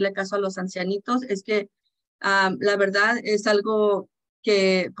quieran hacerle caso a los ancianitos, es que la verdad es algo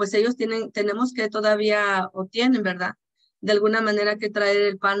que pues ellos tenemos que todavía, o tienen, ¿verdad? De alguna manera que traer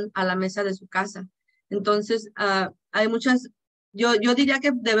el pan a la mesa de su casa. Entonces, hay muchas, yo diría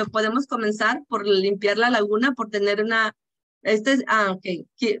que podemos comenzar por limpiar la laguna, por tener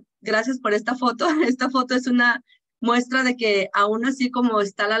gracias por esta foto. Esta foto es una muestra de que aún así como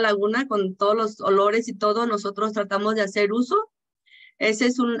está la laguna, con todos los olores y todo, nosotros tratamos de hacer uso. Ese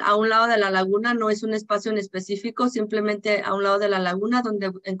es a un lado de la laguna, no es un espacio en específico, simplemente a un lado de la laguna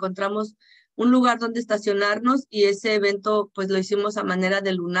donde encontramos un lugar donde estacionarnos, y ese evento pues lo hicimos a manera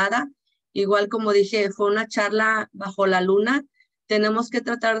de lunada. Igual como dije, fue una charla bajo la luna. Tenemos que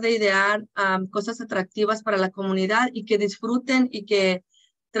tratar de idear cosas atractivas para la comunidad y que disfruten y que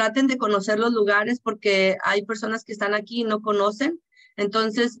traten de conocer los lugares, porque hay personas que están aquí y no conocen.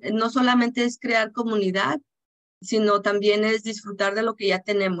 Entonces, no solamente es crear comunidad, sino también es disfrutar de lo que ya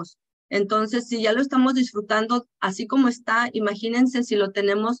tenemos. Entonces, si ya lo estamos disfrutando así como está, imagínense si lo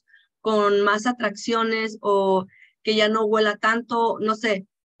tenemos con más atracciones, o que ya no huela tanto, no sé.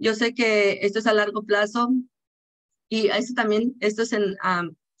 Yo sé que esto es a largo plazo, y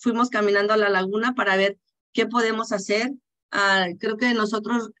fuimos caminando a la laguna para ver qué podemos hacer. Creo que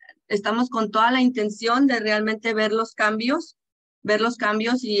nosotros estamos con toda la intención de realmente ver los cambios,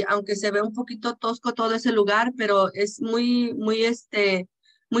 y aunque se ve un poquito tosco todo ese lugar, pero es muy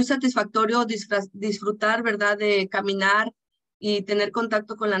satisfactorio disfrutar, ¿verdad? De caminar y tener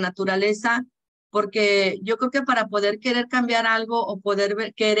contacto con la naturaleza. porque yo creo que para poder querer cambiar algo o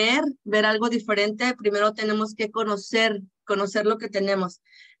poder querer ver algo diferente, primero tenemos que conocer lo que tenemos.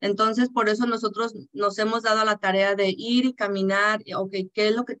 Entonces, por eso nosotros nos hemos dado a la tarea de ir y caminar, ok, qué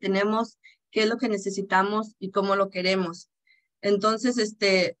es lo que tenemos, qué es lo que necesitamos y cómo lo queremos. Entonces,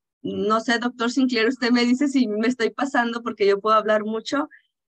 no sé, doctor Sinclair, usted me dice si me estoy pasando porque yo puedo hablar mucho.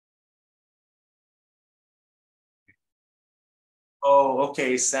 Oh,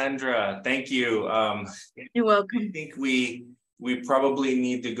 okay, Sandra, thank you. You're welcome. I think we probably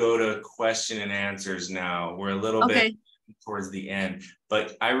need to go to question and answers now. We're a little bit towards the end,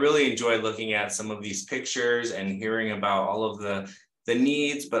 but I really enjoyed looking at some of these pictures and hearing about all of the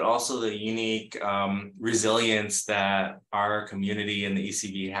needs, but also the unique resilience that our community and the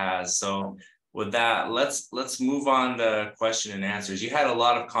ECB has. So with that, let's move on to question and answers. You had a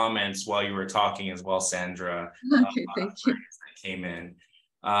lot of comments while you were talking as well, Sandra. Okay, thank you. Came in.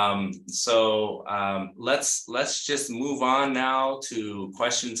 Let's just move on now to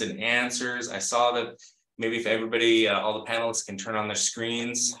questions and answers. I saw that maybe if everybody, all the panelists can turn on their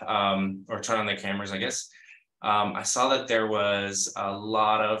screens or turn on their cameras, I guess. I saw that there was a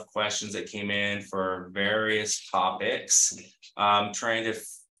lot of questions that came in for various topics. I'm trying to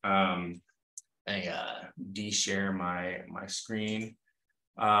de-share my screen.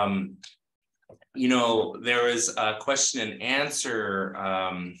 You know, there is a question and answer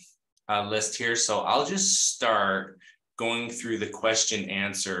list here. So I'll just start going through the question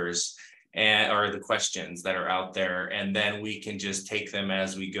answers or the questions that are out there, and then we can just take them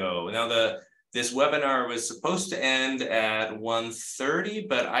as we go. Now, this webinar was supposed to end at 1:30,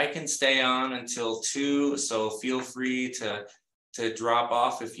 but I can stay on until 2. So feel free to drop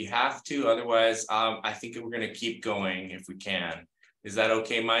off if you have to. Otherwise, I think we're going to keep going if we can. Is that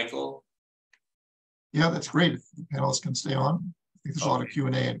okay, Michael? Yeah, that's great. If the panelists can stay on. I think there's a lot of Q&A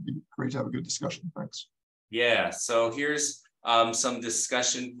and it'd be great to have a good discussion. Thanks. Yeah, so here's some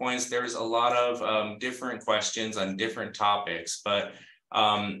discussion points. There's a lot of different questions on different topics, but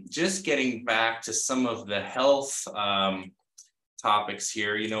just getting back to some of the health topics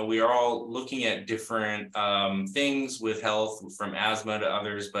here, you know, we are all looking at different things with health, from asthma to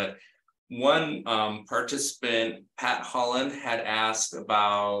others, but one participant, Pat Holland, had asked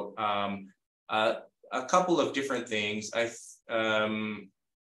about a couple of different things.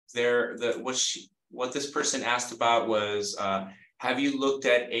 What this person asked about was, have you looked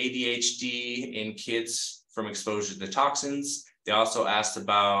at ADHD in kids from exposure to toxins? They also asked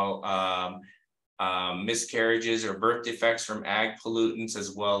about miscarriages or birth defects from ag pollutants,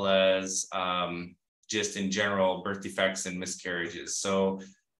 as well as just in general birth defects and miscarriages. So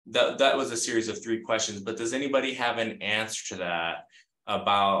that was a series of 3 questions, but does anybody have an answer to that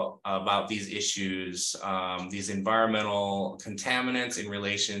about these issues, these environmental contaminants in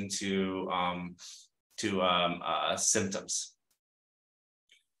relation to symptoms?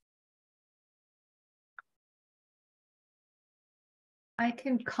 I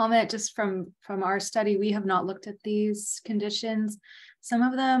can comment just from our study. We have not looked at these conditions. Some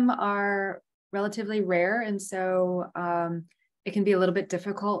of them are relatively rare, and so it can be a little bit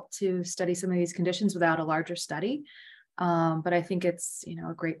difficult to study some of these conditions without a larger study. But I think it's, you know,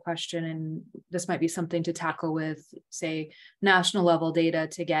 a great question, and this might be something to tackle with, say, national level data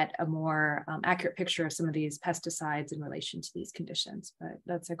to get a more accurate picture of some of these pesticides in relation to these conditions. But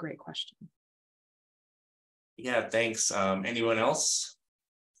that's a great question. Yeah, thanks. Anyone else?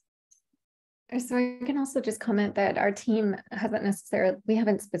 So I can also just comment that our team we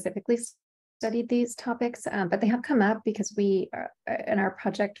haven't specifically studied these topics, but they have come up because we are, in our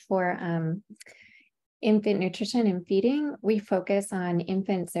project for infant nutrition and feeding, we focus on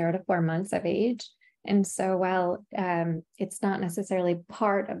infants 0 to 4 months of age. And so while it's not necessarily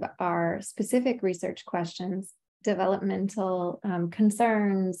part of our specific research questions, developmental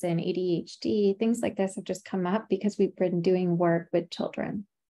concerns and ADHD, things like this have just come up because we've been doing work with children.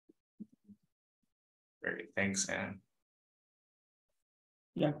 Great, thanks, Anne.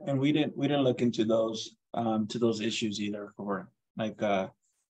 Yeah, and we didn't look into those issues either. For like Dr.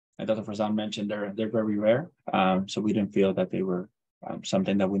 Farzan mentioned, they're very rare, so we didn't feel that they were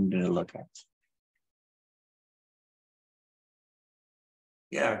something that we needed to look at.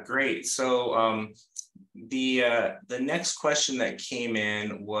 Yeah, great. So the next question that came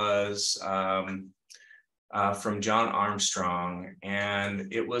in was from John Armstrong,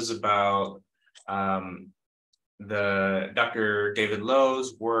 and it was about Dr. David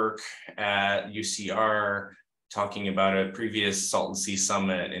Lowe's work at UCR, talking about a previous Salton Sea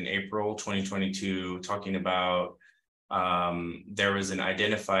summit in April 2022, talking about there was an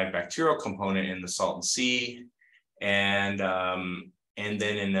identified bacterial component in the Salton Sea, and And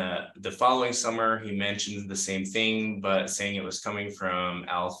then in the following summer, he mentioned the same thing, but saying it was coming from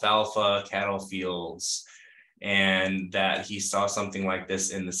alfalfa cattle fields, and that he saw something like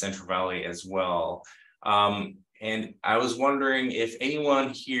this in the Central Valley as well. And I was wondering if anyone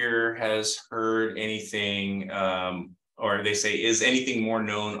here has heard anything, or they say, is anything more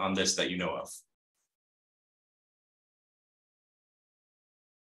known on this that you know of?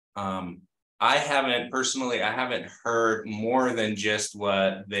 I haven't heard more than just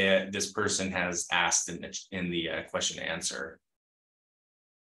what this person has asked in the question and answer.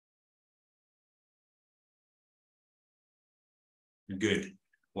 Good.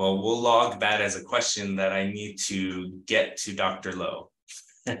 Well, we'll log that as a question that I need to get to Dr. Lowe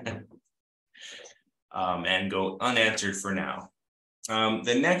and go unanswered for now.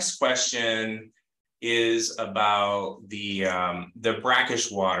 The next question is about the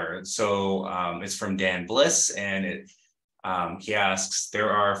brackish water. So it's from Dan Bliss, and he asks,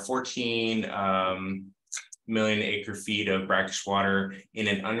 there are 14 million acre feet of brackish water in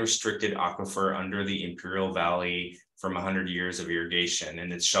an unrestricted aquifer under the Imperial Valley from 100 years of irrigation,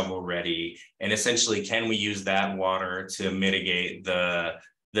 and it's shovel ready. And essentially, can we use that water to mitigate the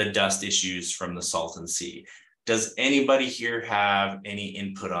dust issues from the Salton Sea? Does anybody here have any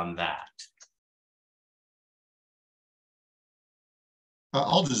input on that?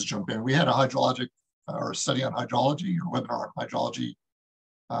 I'll just jump in. We had a hydrologic or a study on hydrology or webinar on hydrology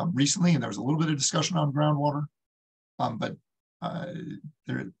recently, and there was a little bit of discussion on groundwater. But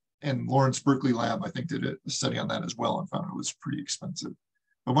and Lawrence Berkeley Lab, I think, did a study on that as well and found it was pretty expensive.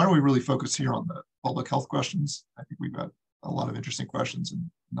 But why don't we really focus here on the public health questions? I think we've got a lot of interesting questions and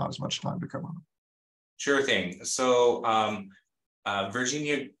not as much time to cover them. Sure thing. So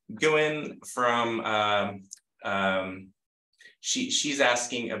Virginia Goen from she's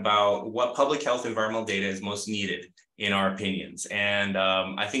asking about what public health environmental data is most needed in our opinions. And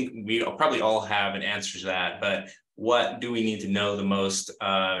I think we probably all have an answer to that, but what do we need to know the most?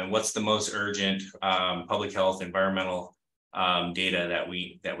 What's the most urgent public health environmental data that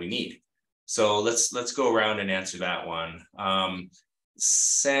we need? So let's go around and answer that one.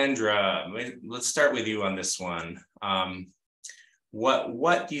 Sandra, let's start with you on this one.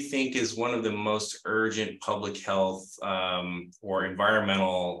 What do you think is one of the most urgent public health or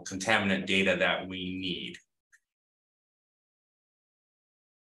environmental contaminant data that we need?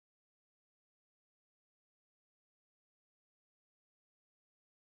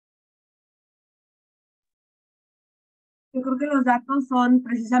 Yo creo que los datos son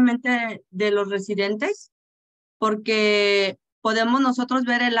precisamente de los residentes, porque podemos nosotros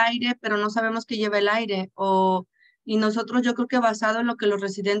ver el aire, pero no sabemos qué lleva el aire. Y nosotros, yo creo que basado en lo que los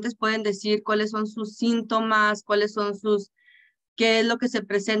residentes pueden decir, cuáles son sus síntomas, qué es lo que se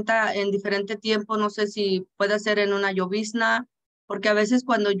presenta en diferente tiempo, no sé si puede ser en una llovizna, porque a veces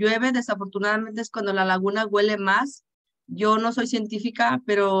cuando llueve, desafortunadamente es cuando la laguna huele más. Yo no soy científica,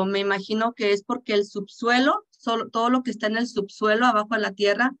 pero me imagino que es porque el subsuelo, todo lo que está en el subsuelo, abajo de la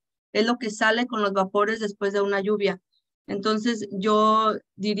tierra, es lo que sale con los vapores después de una lluvia. Entonces, yo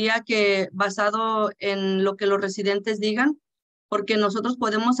diría que basado en lo que los residentes digan, porque nosotros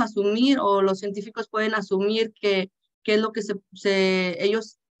podemos asumir o los científicos pueden asumir qué es lo que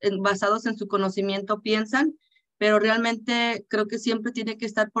ellos, basados en su conocimiento, piensan, pero realmente creo que siempre tiene que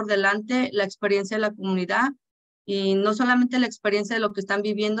estar por delante la experiencia de la comunidad, y no solamente la experiencia de lo que están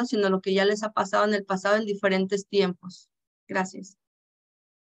viviendo, sino lo que ya les ha pasado en el pasado en diferentes tiempos. Gracias.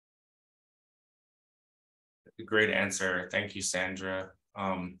 Great answer. Thank you, Sandra.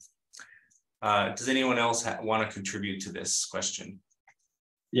 Does anyone else want to contribute to this question?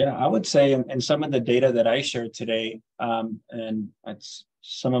 Yeah, I would say in some of the data that I shared today, and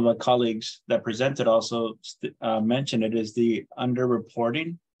some of my colleagues that presented also mentioned it, is the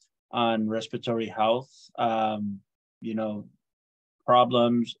underreporting on respiratory health,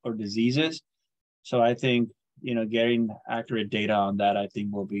 problems or diseases. So I think, getting accurate data on that, I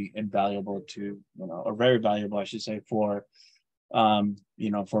think will be invaluable to, or very valuable, I should say, for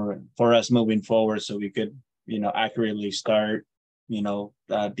us moving forward, so we could, accurately start,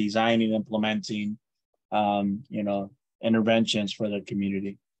 designing, implementing, interventions for the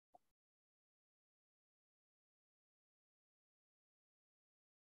community.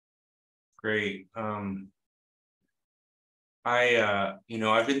 Great.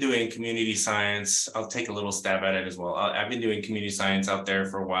 I've been doing community science. I'll take a little stab at it as well. I've been doing community science out there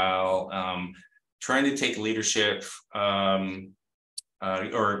for a while, trying to take leadership or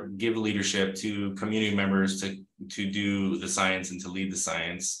give leadership to community members to do the science and to lead the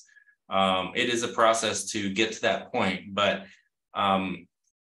science. It is a process to get to that point, but one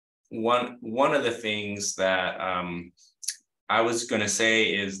of the things that I was going to say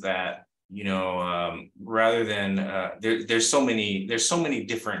is that, rather than there's so many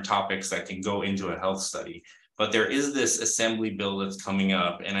different topics that can go into a health study, but there is this assembly bill that's coming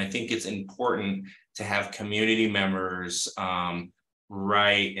up, and I think it's important to have community members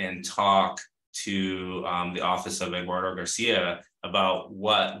write and talk to the office of Eduardo Garcia about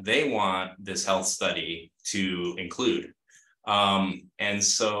what they want this health study to include. And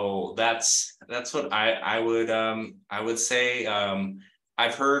so that's what I would say.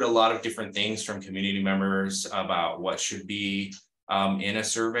 I've heard a lot of different things from community members about what should be in a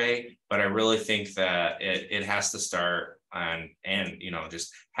survey, but I really think that it has to start and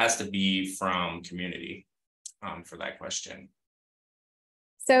just has to be from community for that question.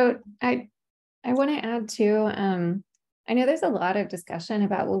 So I want to add too, I know there's a lot of discussion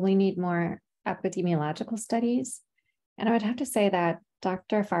about, will we need more epidemiological studies? And I would have to say that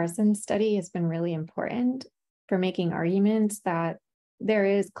Dr. Farzan's study has been really important for making arguments that there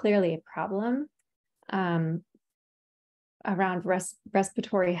is clearly a problem around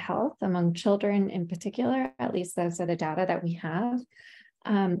respiratory health among children in particular. At least those are the data that we have.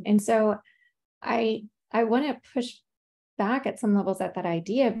 And so I want to push back at some levels at that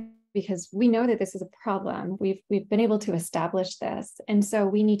idea, because we know that this is a problem. We've been able to establish this. And so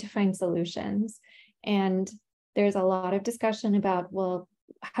we need to find solutions. And there's a lot of discussion about, well,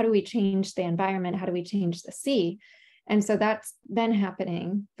 how do we change the environment? How do we change the sea? And so that's been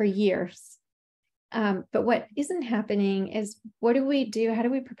happening for years. But what isn't happening is, what do we do? How do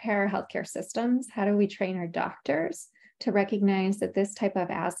we prepare our healthcare systems? How do we train our doctors to recognize that this type of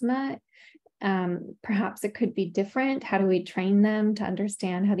asthma, perhaps it could be different? How do we train them to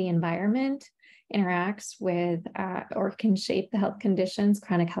understand how the environment interacts with or can shape the health conditions,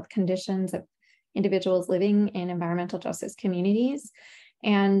 chronic health conditions of individuals living in environmental justice communities?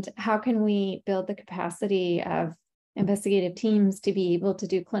 And how can we build the capacity of investigative teams to be able to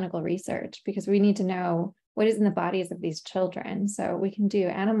do clinical research? Because we need to know what is in the bodies of these children. So we can do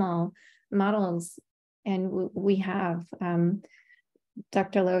animal models, and we have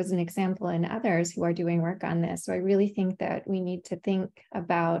Dr. Lowe is an example, and others who are doing work on this. So I really think that we need to think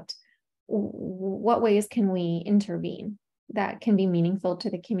about what ways can we intervene that can be meaningful to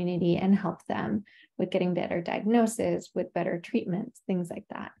the community and help them with getting better diagnosis, with better treatments, things like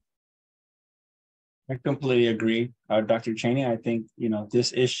that. I completely agree. Dr. Cheney, I think,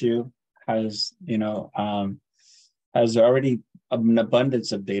 this issue has, has already an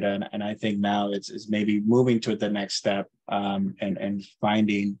abundance of data. And I think now it's maybe moving to the next step and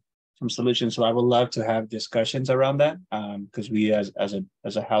finding some solutions. So I would love to have discussions around that because we as a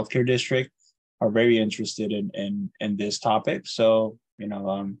healthcare district are very interested in this topic. So,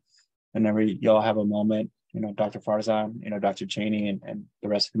 whenever y'all have a moment, Dr. Farzan, Dr. Cheney and the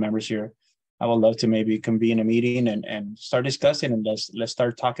rest of the members here, I would love to maybe convene a meeting and start discussing, and let's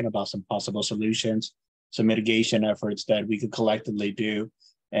start talking about some possible solutions, some mitigation efforts that we could collectively do,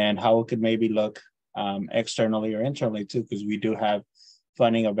 and how it could maybe look externally or internally too, because we do have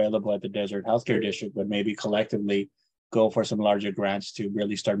funding available at the Desert Healthcare District, but maybe collectively go for some larger grants to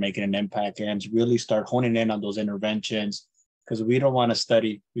really start making an impact and really start honing in on those interventions, because we don't want to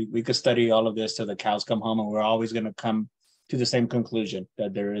study, we could study all of this till the cows come home, and we're always going to come to the same conclusion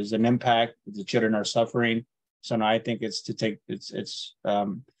that there is an impact, the children are suffering. So now I think it's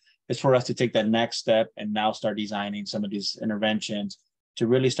for us to take that next step and now start designing some of these interventions to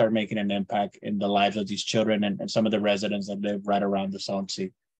really start making an impact in the lives of these children and some of the residents that live right around the Salton Sea.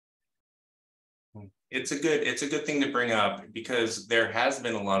 It's a good thing to bring up, because there has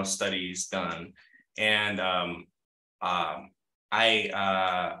been a lot of studies done, and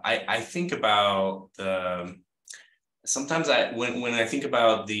I think about sometimes when I think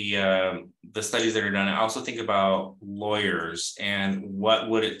about the studies that are done, I also think about lawyers and what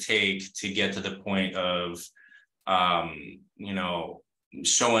would it take to get to the point of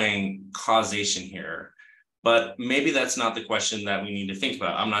showing causation here. But maybe that's not the question that we need to think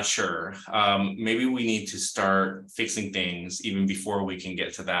about. I'm not sure. Maybe we need to start fixing things even before we can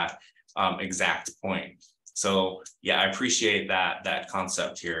get to that exact point. So yeah, I appreciate that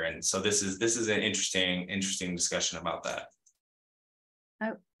concept here. And so this is an interesting discussion about that.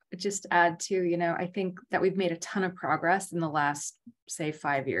 I would just add to, I think that we've made a ton of progress in the last, say,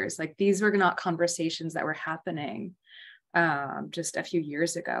 5 years. Like, these were not conversations that were happening just a few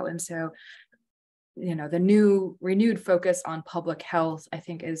years ago. And so, the new renewed focus on public health, I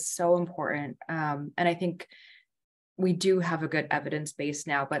think, is so important. And I think we do have a good evidence base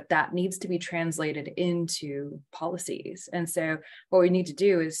now, but that needs to be translated into policies. And so what we need to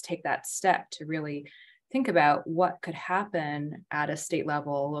do is take that step to really think about what could happen at a state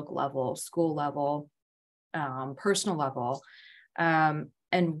level, local level, school level, personal level.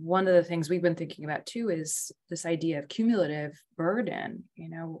 And one of the things we've been thinking about too is this idea of cumulative burden. You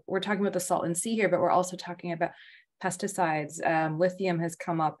know, we're talking about the Salton Sea here, but we're also talking about pesticides. Lithium has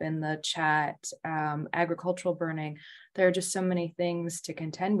come up in the chat, agricultural burning. There are just so many things to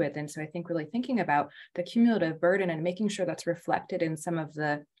contend with. And so I think really thinking about the cumulative burden and making sure that's reflected in some of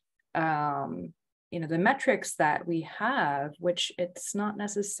the, you know, the metrics that we have, which it's not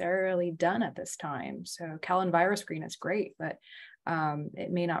necessarily done at this time. So Cal and Virus Screen is great, but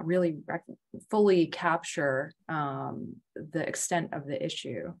it may not really fully capture the extent of the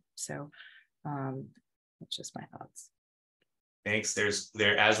issue. So that's just my thoughts. Thanks.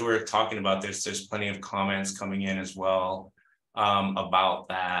 As we're talking about this, there's plenty of comments coming in as well about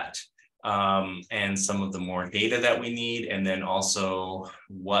that, and some of the more data that we need, and then also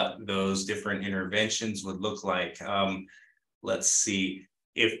what those different interventions would look like. Let's see,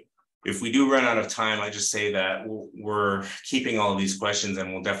 if we do run out of time, I just say that we're keeping all of these questions,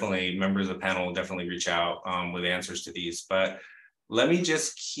 and we'll definitely, members of the panel will definitely reach out with answers to these. But let me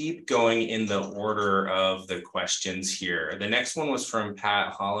just keep going in the order of the questions here. The next one was from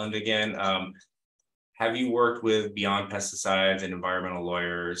Pat Holland again. Have you worked with Beyond Pesticides and environmental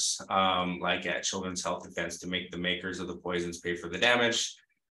lawyers, like at Children's Health Defense, to make the makers of the poisons pay for the damage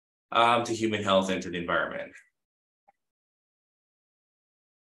to human health and to the environment?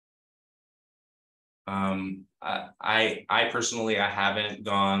 I personally, I haven't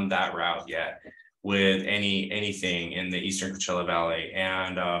gone that route yet with anything in the Eastern Coachella Valley,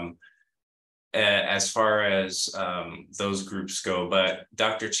 and as far as those groups go. But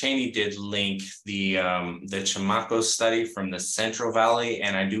Dr. Cheney did link the Chamaco study from the Central Valley,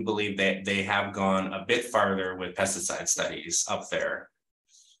 and I do believe that they have gone a bit farther with pesticide studies up there.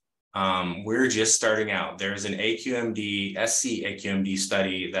 We're just starting out. There's an AQMD, SC AQMD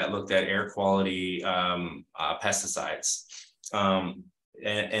study that looked at air quality pesticides.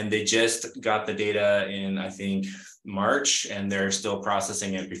 And they just got the data in, I think, March, and they're still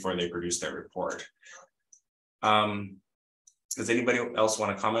processing it before they produce their report. Does anybody else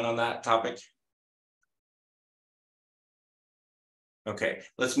want to comment on that topic? Okay,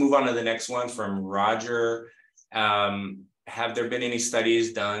 let's move on to the next one from Roger. Have there been any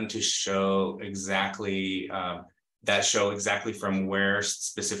studies done to show exactly from where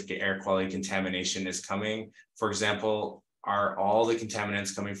specific air quality contamination is coming? For example, are all the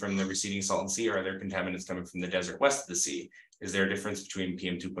contaminants coming from the receding Salton Sea, or are there contaminants coming from the desert west of the sea? Is there a difference between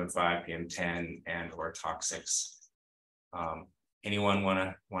PM2.5, PM10, and or toxics? Anyone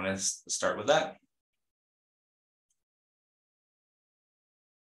want to start with that?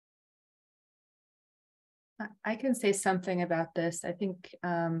 I can say something about this. I think,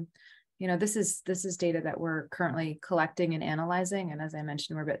 you know, this is data that we're currently collecting and analyzing. And as I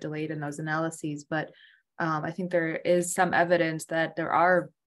mentioned, we're a bit delayed in those analyses, but I think there is some evidence that there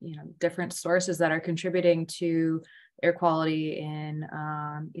are, you know, different sources that are contributing to air quality in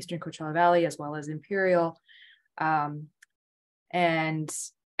Eastern Coachella Valley, as well as Imperial. And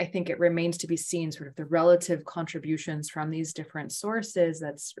I think it remains to be seen sort of the relative contributions from these different sources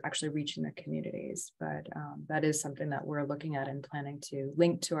that's actually reaching the communities. But that is something that we're looking at and planning to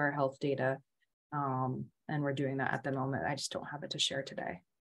link to our health data. And we're doing that at the moment. I just don't have it to share today.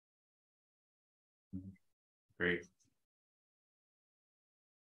 Great.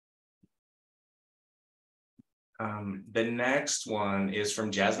 The next one is from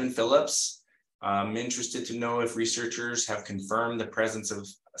Jasmine Phillips. I'm interested to know if researchers have confirmed the presence of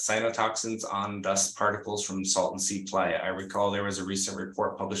cyanotoxins on dust particles from Salton Sea playa. I recall there was a recent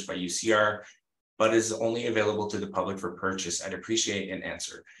report published by UCR, but is only available to the public for purchase. I'd appreciate an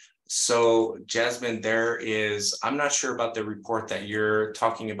answer. So Jasmine, I'm not sure about the report that you're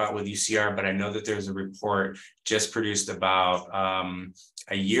talking about with UCR, but I know that there's a report just produced about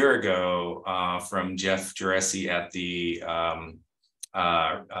a year ago from Jeff Juresi at the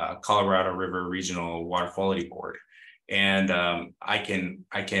Colorado River Regional Water Quality Board. And I can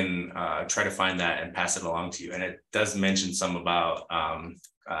try to find that and pass it along to you. And it does mention some about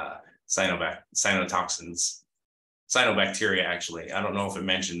cyanotoxins. Cyanobacteria, actually. I don't know if it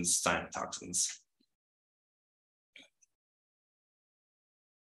mentions cyanotoxins.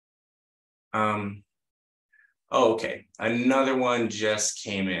 Oh, okay. Another one just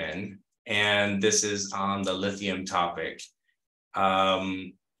came in, and this is on the lithium topic.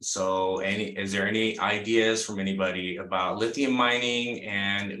 So is there any ideas from anybody about lithium mining,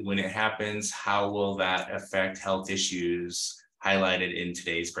 and when it happens, how will that affect health issues highlighted in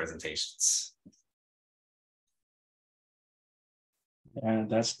today's presentations? Yeah,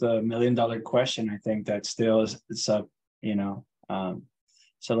 that's the $1 million question. I think that still is up, you know.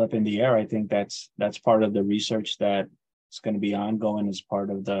 still up in the air. I think that's part of the research that is going to be ongoing as part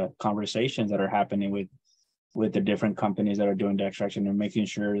of the conversations that are happening with the different companies that are doing the extraction, and making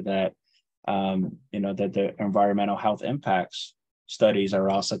sure that that the environmental health impacts studies are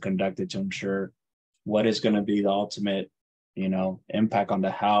also conducted to ensure what is going to be the ultimate impact on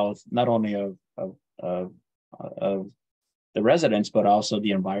the health, not only of the residents, but also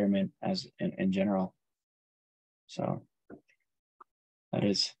the environment as in general. So that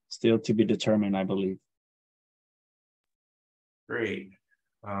is still to be determined, I believe. Great.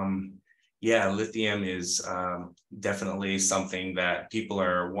 Yeah, lithium is definitely something that people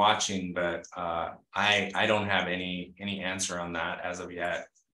are watching, but I don't have any answer on that as of yet.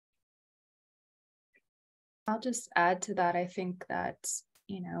 I'll just add to that. I think that,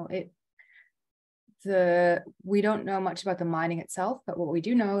 we don't know much about the mining itself, but what we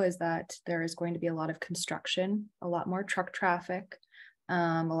do know is that there is going to be a lot of construction, a lot more truck traffic,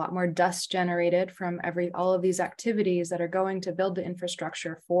 a lot more dust generated from all of these activities that are going to build the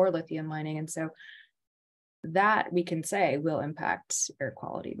infrastructure for lithium mining. And so that we can say will impact air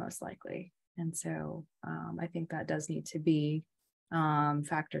quality most likely. And so I think that does need to be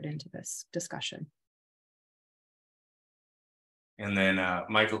factored into this discussion. And then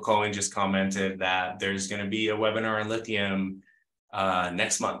Michael Cohen just commented that there's going to be a webinar on lithium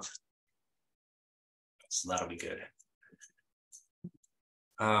next month. So that'll be good.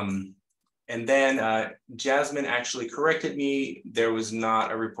 And then Jasmine actually corrected me. There was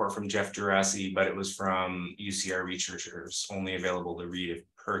not a report from Jeff Gerasi, but it was from UCR researchers, only available to read if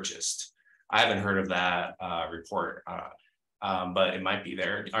purchased. I haven't heard of that report, but it might be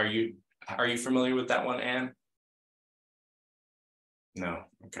there. Are you familiar with that one, Anne? No,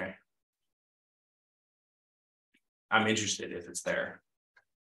 okay. I'm interested if it's there.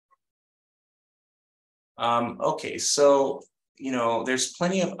 Okay, so there's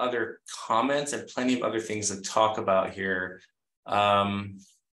plenty of other comments and plenty of other things to talk about here.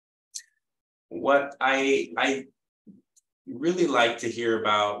 What I really like to hear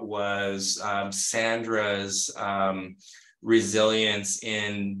about was Sandra's resilience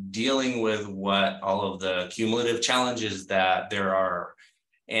in dealing with what all of the cumulative challenges that there are,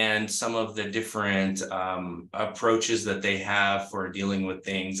 and some of the different approaches that they have for dealing with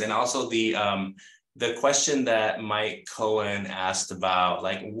things, and also the question that Mike Cohen asked about,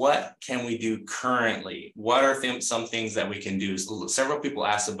 like, what can we do currently? What are some things that we can do? So several people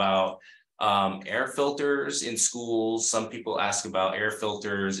asked about air filters in schools. Some people ask about air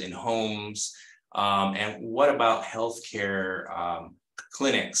filters in homes. And what about healthcare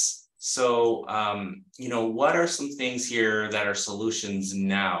clinics? So, what are some things here that are solutions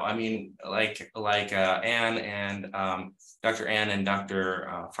now? I mean, like Anne and Dr. Anne and Dr.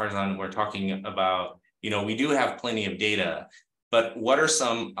 Farzan were talking about, we do have plenty of data, but what are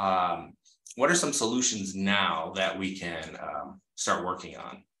some solutions now that we can start working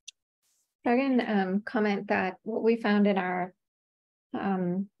on? I can comment that what we found in our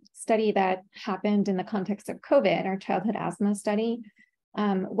study that happened in the context of COVID, our childhood asthma study,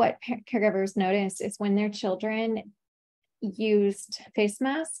 what caregivers noticed is when their children used face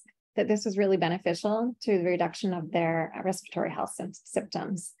masks, that this was really beneficial to the reduction of their respiratory health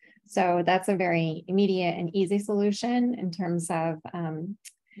symptoms. So that's a very immediate and easy solution in terms of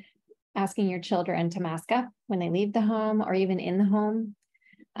asking your children to mask up when they leave the home or even in the home.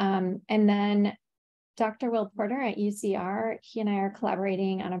 And then Dr. Will Porter at UCR, he and I are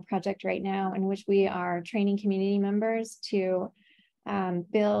collaborating on a project right now in which we are training community members to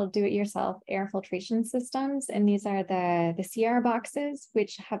build do-it-yourself air filtration systems. And these are the CR boxes,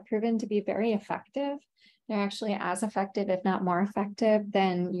 which have proven to be very effective. They're actually as effective, if not more effective,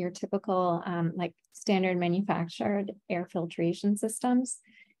 than your typical like standard manufactured air filtration systems.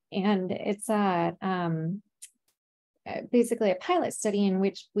 And it's basically a pilot study in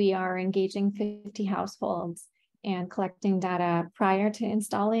which we are engaging 50 households and collecting data prior to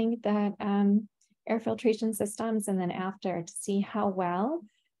installing the air filtration systems, and then after, to see how well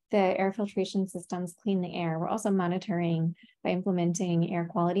the air filtration systems clean the air. We're also monitoring by implementing air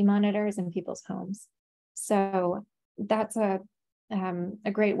quality monitors in people's homes. So that's a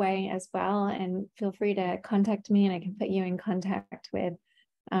great way as well. And feel free to contact me and I can put you in contact with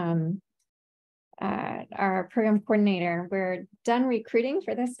our program coordinator. We're done recruiting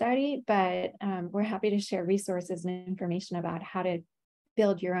for this study, but we're happy to share resources and information about how to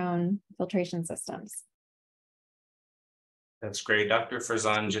build your own filtration systems. That's great. Dr.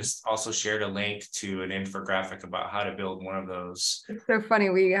 Farzan just also shared a link to an infographic about how to build one of those. It's so funny.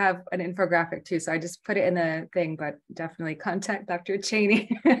 We have an infographic too. So I just put it in the thing, but definitely contact Dr. Cheney.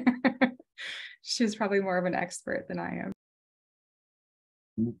 She's probably more of an expert than I am.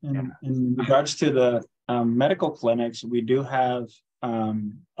 In regards to the medical clinics, we do have a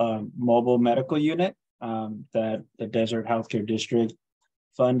mobile medical unit that the Desert Healthcare District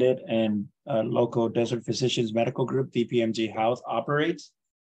funded and local Desert Physicians Medical Group, DPMG Health, operates.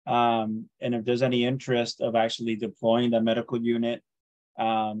 And if there's any interest of actually deploying the medical unit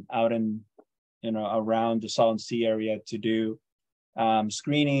out in, around the Salton Sea area to do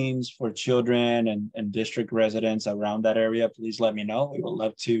screenings for children and district residents around that area, please let me know. We would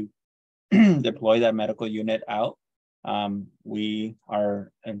love to deploy that medical unit out. We're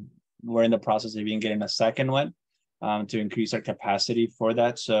in the process of even getting a second one to increase our capacity for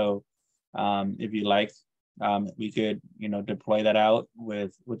that. So if you like, we could, deploy that out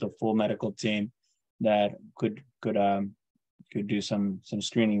with a full medical team that could do some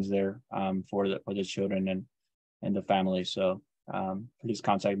screenings there for the children and the family. So please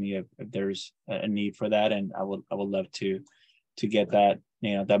contact me if there's a need for that, and I would love to get that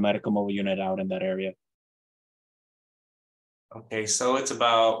that medical mobile unit out in that area. Okay, so it's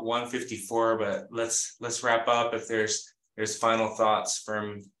about 1:54, but let's wrap up. If there's final thoughts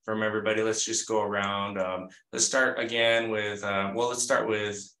from everybody, let's just go around. Let's start again with let's start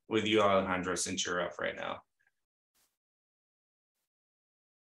with you, Alejandro, since you're up right now.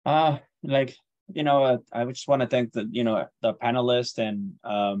 I just want to thank the panelists and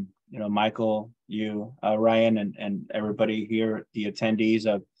Michael, you, Ryan, and everybody here, the attendees,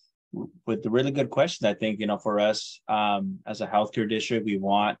 with the really good questions. I think for us as a healthcare district, we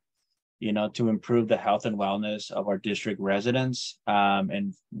want to improve the health and wellness of our district residents.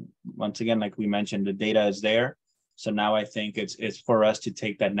 And once again, like we mentioned, the data is there. So now I think it's for us to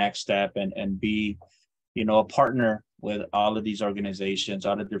take that next step and be a partner with all of these organizations,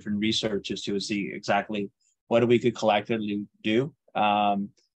 all the different researchers, to see exactly what we could collectively do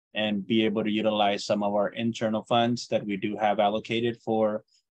and be able to utilize some of our internal funds that we do have allocated for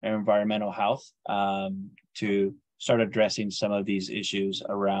environmental health to start addressing some of these issues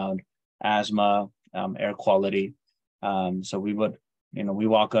around asthma, air quality. So we would, we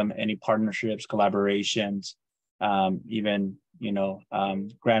welcome any partnerships, collaborations, even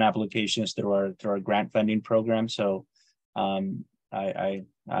grant applications through our grant funding program. So I'm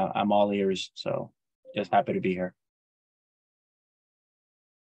all ears. So just happy to be here.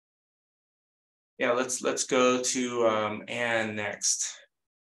 Yeah, let's go to Anne next.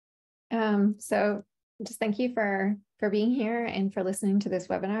 So just thank you for being here and for listening to this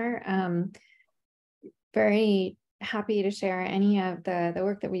webinar. Very happy to share any of the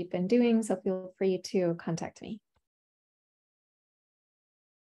work that we've been doing. So feel free to contact me.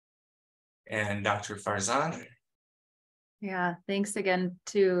 And Dr. Farzan. Yeah, thanks again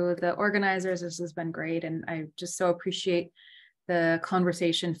to the organizers. This has been great. And I just so appreciate the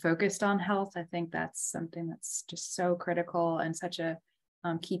conversation focused on health. I think that's something that's just so critical and such a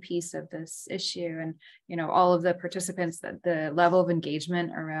key piece of this issue. And, all of the participants, that the level of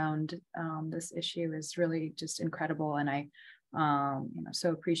engagement around this issue is really just incredible. And I,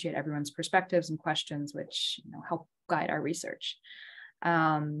 so appreciate everyone's perspectives and questions, which, help guide our research.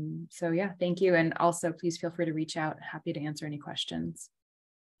 So yeah, thank you. And also please feel free to reach out. Happy to answer any questions.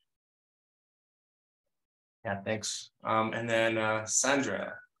 Yeah, thanks. And then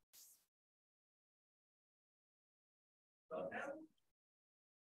Sandra.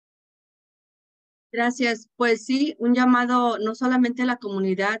 Gracias. Pues sí, un llamado no solamente a la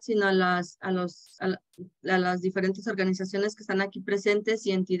comunidad, sino a las diferentes organizaciones que están aquí presentes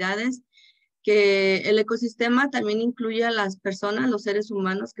y entidades, que el ecosistema también incluye a las personas, los seres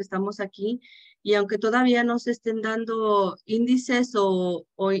humanos que estamos aquí, y aunque todavía no se estén dando índices o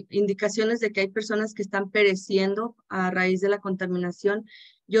indicaciones de que hay personas que están pereciendo a raíz de la contaminación,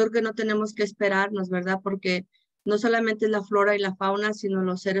 yo creo que no tenemos que esperarnos, ¿verdad? Porque no solamente es la flora y la fauna, sino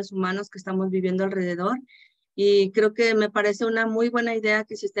los seres humanos que estamos viviendo alrededor. Y creo que me parece una muy buena idea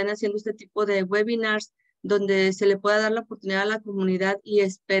que se estén haciendo este tipo de webinars donde se le pueda dar la oportunidad a la comunidad y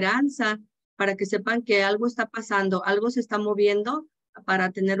esperanza para que sepan que algo está pasando, algo se está moviendo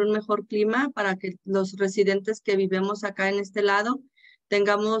para tener un mejor clima, para que los residentes que vivimos acá en este lado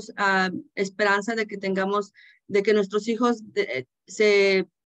tengamos esperanza de que nuestros hijos se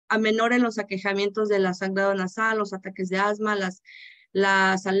amenoren los aquejamientos de la sangrado nasal, los ataques de asma,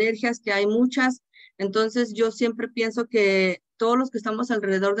 las alergias, que hay muchas. Entonces yo siempre pienso que todos los que estamos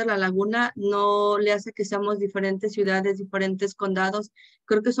alrededor de la laguna no le hace que seamos diferentes ciudades, diferentes condados.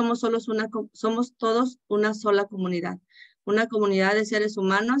 Creo que somos todos una sola comunidad de seres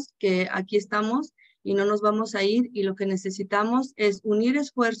humanos que aquí estamos y no nos vamos a ir, y lo que necesitamos es unir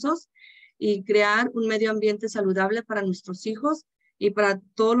esfuerzos y crear un medio ambiente saludable para nuestros hijos y para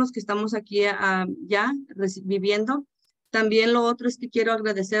todos los que estamos aquí ya viviendo. También lo otro es que quiero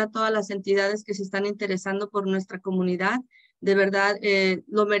agradecer a todas las entidades que se están interesando por nuestra comunidad. De verdad,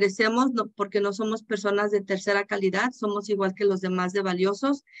 lo merecemos porque no somos personas de tercera calidad, somos igual que los demás de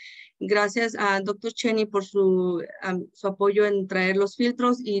valiosos. Gracias a Dr. Cheney por su apoyo en traer los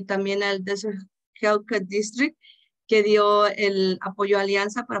filtros y también al Desert Health District que dio el apoyo a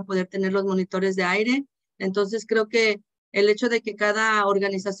Alianza para poder tener los monitores de aire. Entonces creo que el hecho de que cada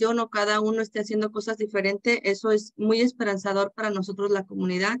organización o cada uno esté haciendo cosas diferentes, eso es muy esperanzador para nosotros la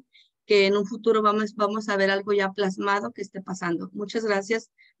comunidad, que en un futuro vamos a ver algo ya plasmado que esté pasando. Muchas gracias,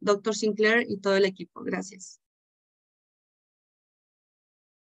 Dr. Sinclair y todo el equipo. Gracias.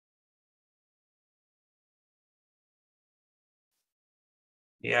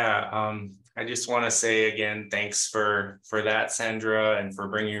 Yeah, I just want to say again, thanks for that, Sandra, and for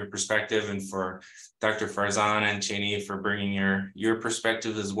bringing your perspective, and for Dr. Farzan and Cheney for bringing your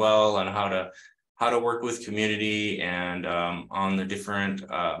perspective as well on how to work with community and on the different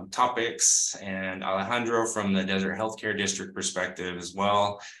topics, and Alejandro from the Desert Healthcare District perspective as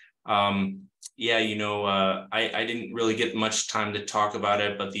well. Yeah, you know, I didn't really get much time to talk about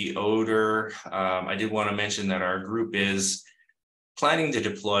it, but the odor, I did want to mention that our group is planning to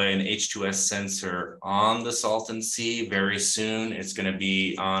deploy an H2S sensor on the Salton Sea very soon. It's going to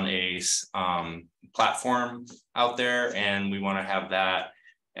be on a platform out there, and we want to have that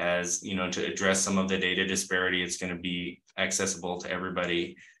as, you know, to address some of the data disparity. It's going to be accessible to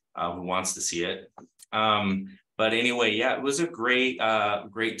everybody who wants to see it. But anyway, yeah, it was a great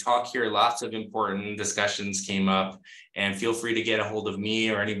talk here. Lots of important discussions came up, and feel free to get a hold of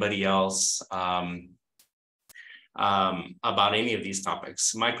me or anybody else about any of these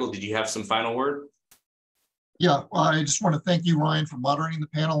topics. Michael, did you have some final word? Yeah, well, I just want to thank you, Ryan, for moderating the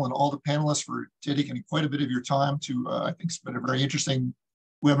panel, and all the panelists for dedicating quite a bit of your time to, I think it's been a very interesting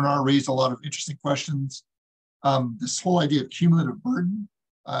webinar, raised a lot of interesting questions. This whole idea of cumulative burden,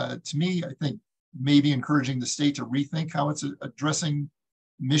 to me, I think maybe encouraging the state to rethink how it's addressing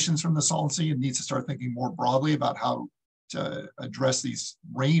emissions from the Salton Sea, and needs to start thinking more broadly about how to address these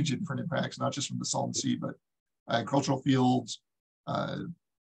range of different impacts, not just from the Salton Sea, but agricultural fields,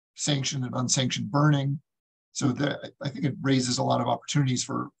 sanctioned and unsanctioned burning. So that, I think it raises a lot of opportunities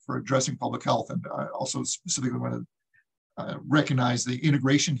for addressing public health. And I also specifically want to recognize the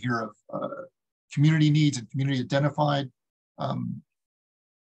integration here of community needs and community identified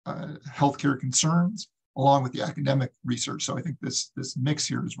healthcare concerns, along with the academic research. So I think this mix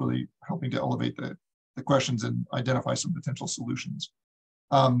here is really helping to elevate the questions and identify some potential solutions.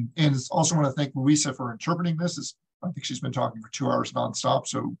 And also want to thank Louisa for interpreting this. I think she's been talking for 2 hours nonstop.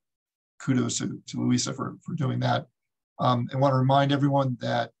 So kudos to Louisa for doing that. And want to remind everyone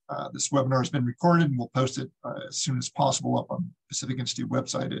that this webinar has been recorded, and we'll post it as soon as possible up on Pacific Institute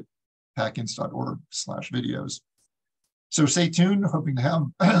website at pacins.org/videos. So stay tuned, hoping to have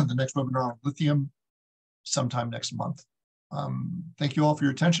the next webinar on lithium sometime next month. Thank you all for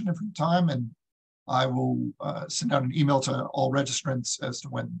your attention and for your time, and I will send out an email to all registrants as to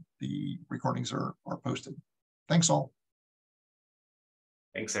when the recordings are posted. Thanks all.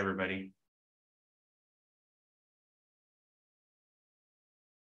 Thanks, everybody.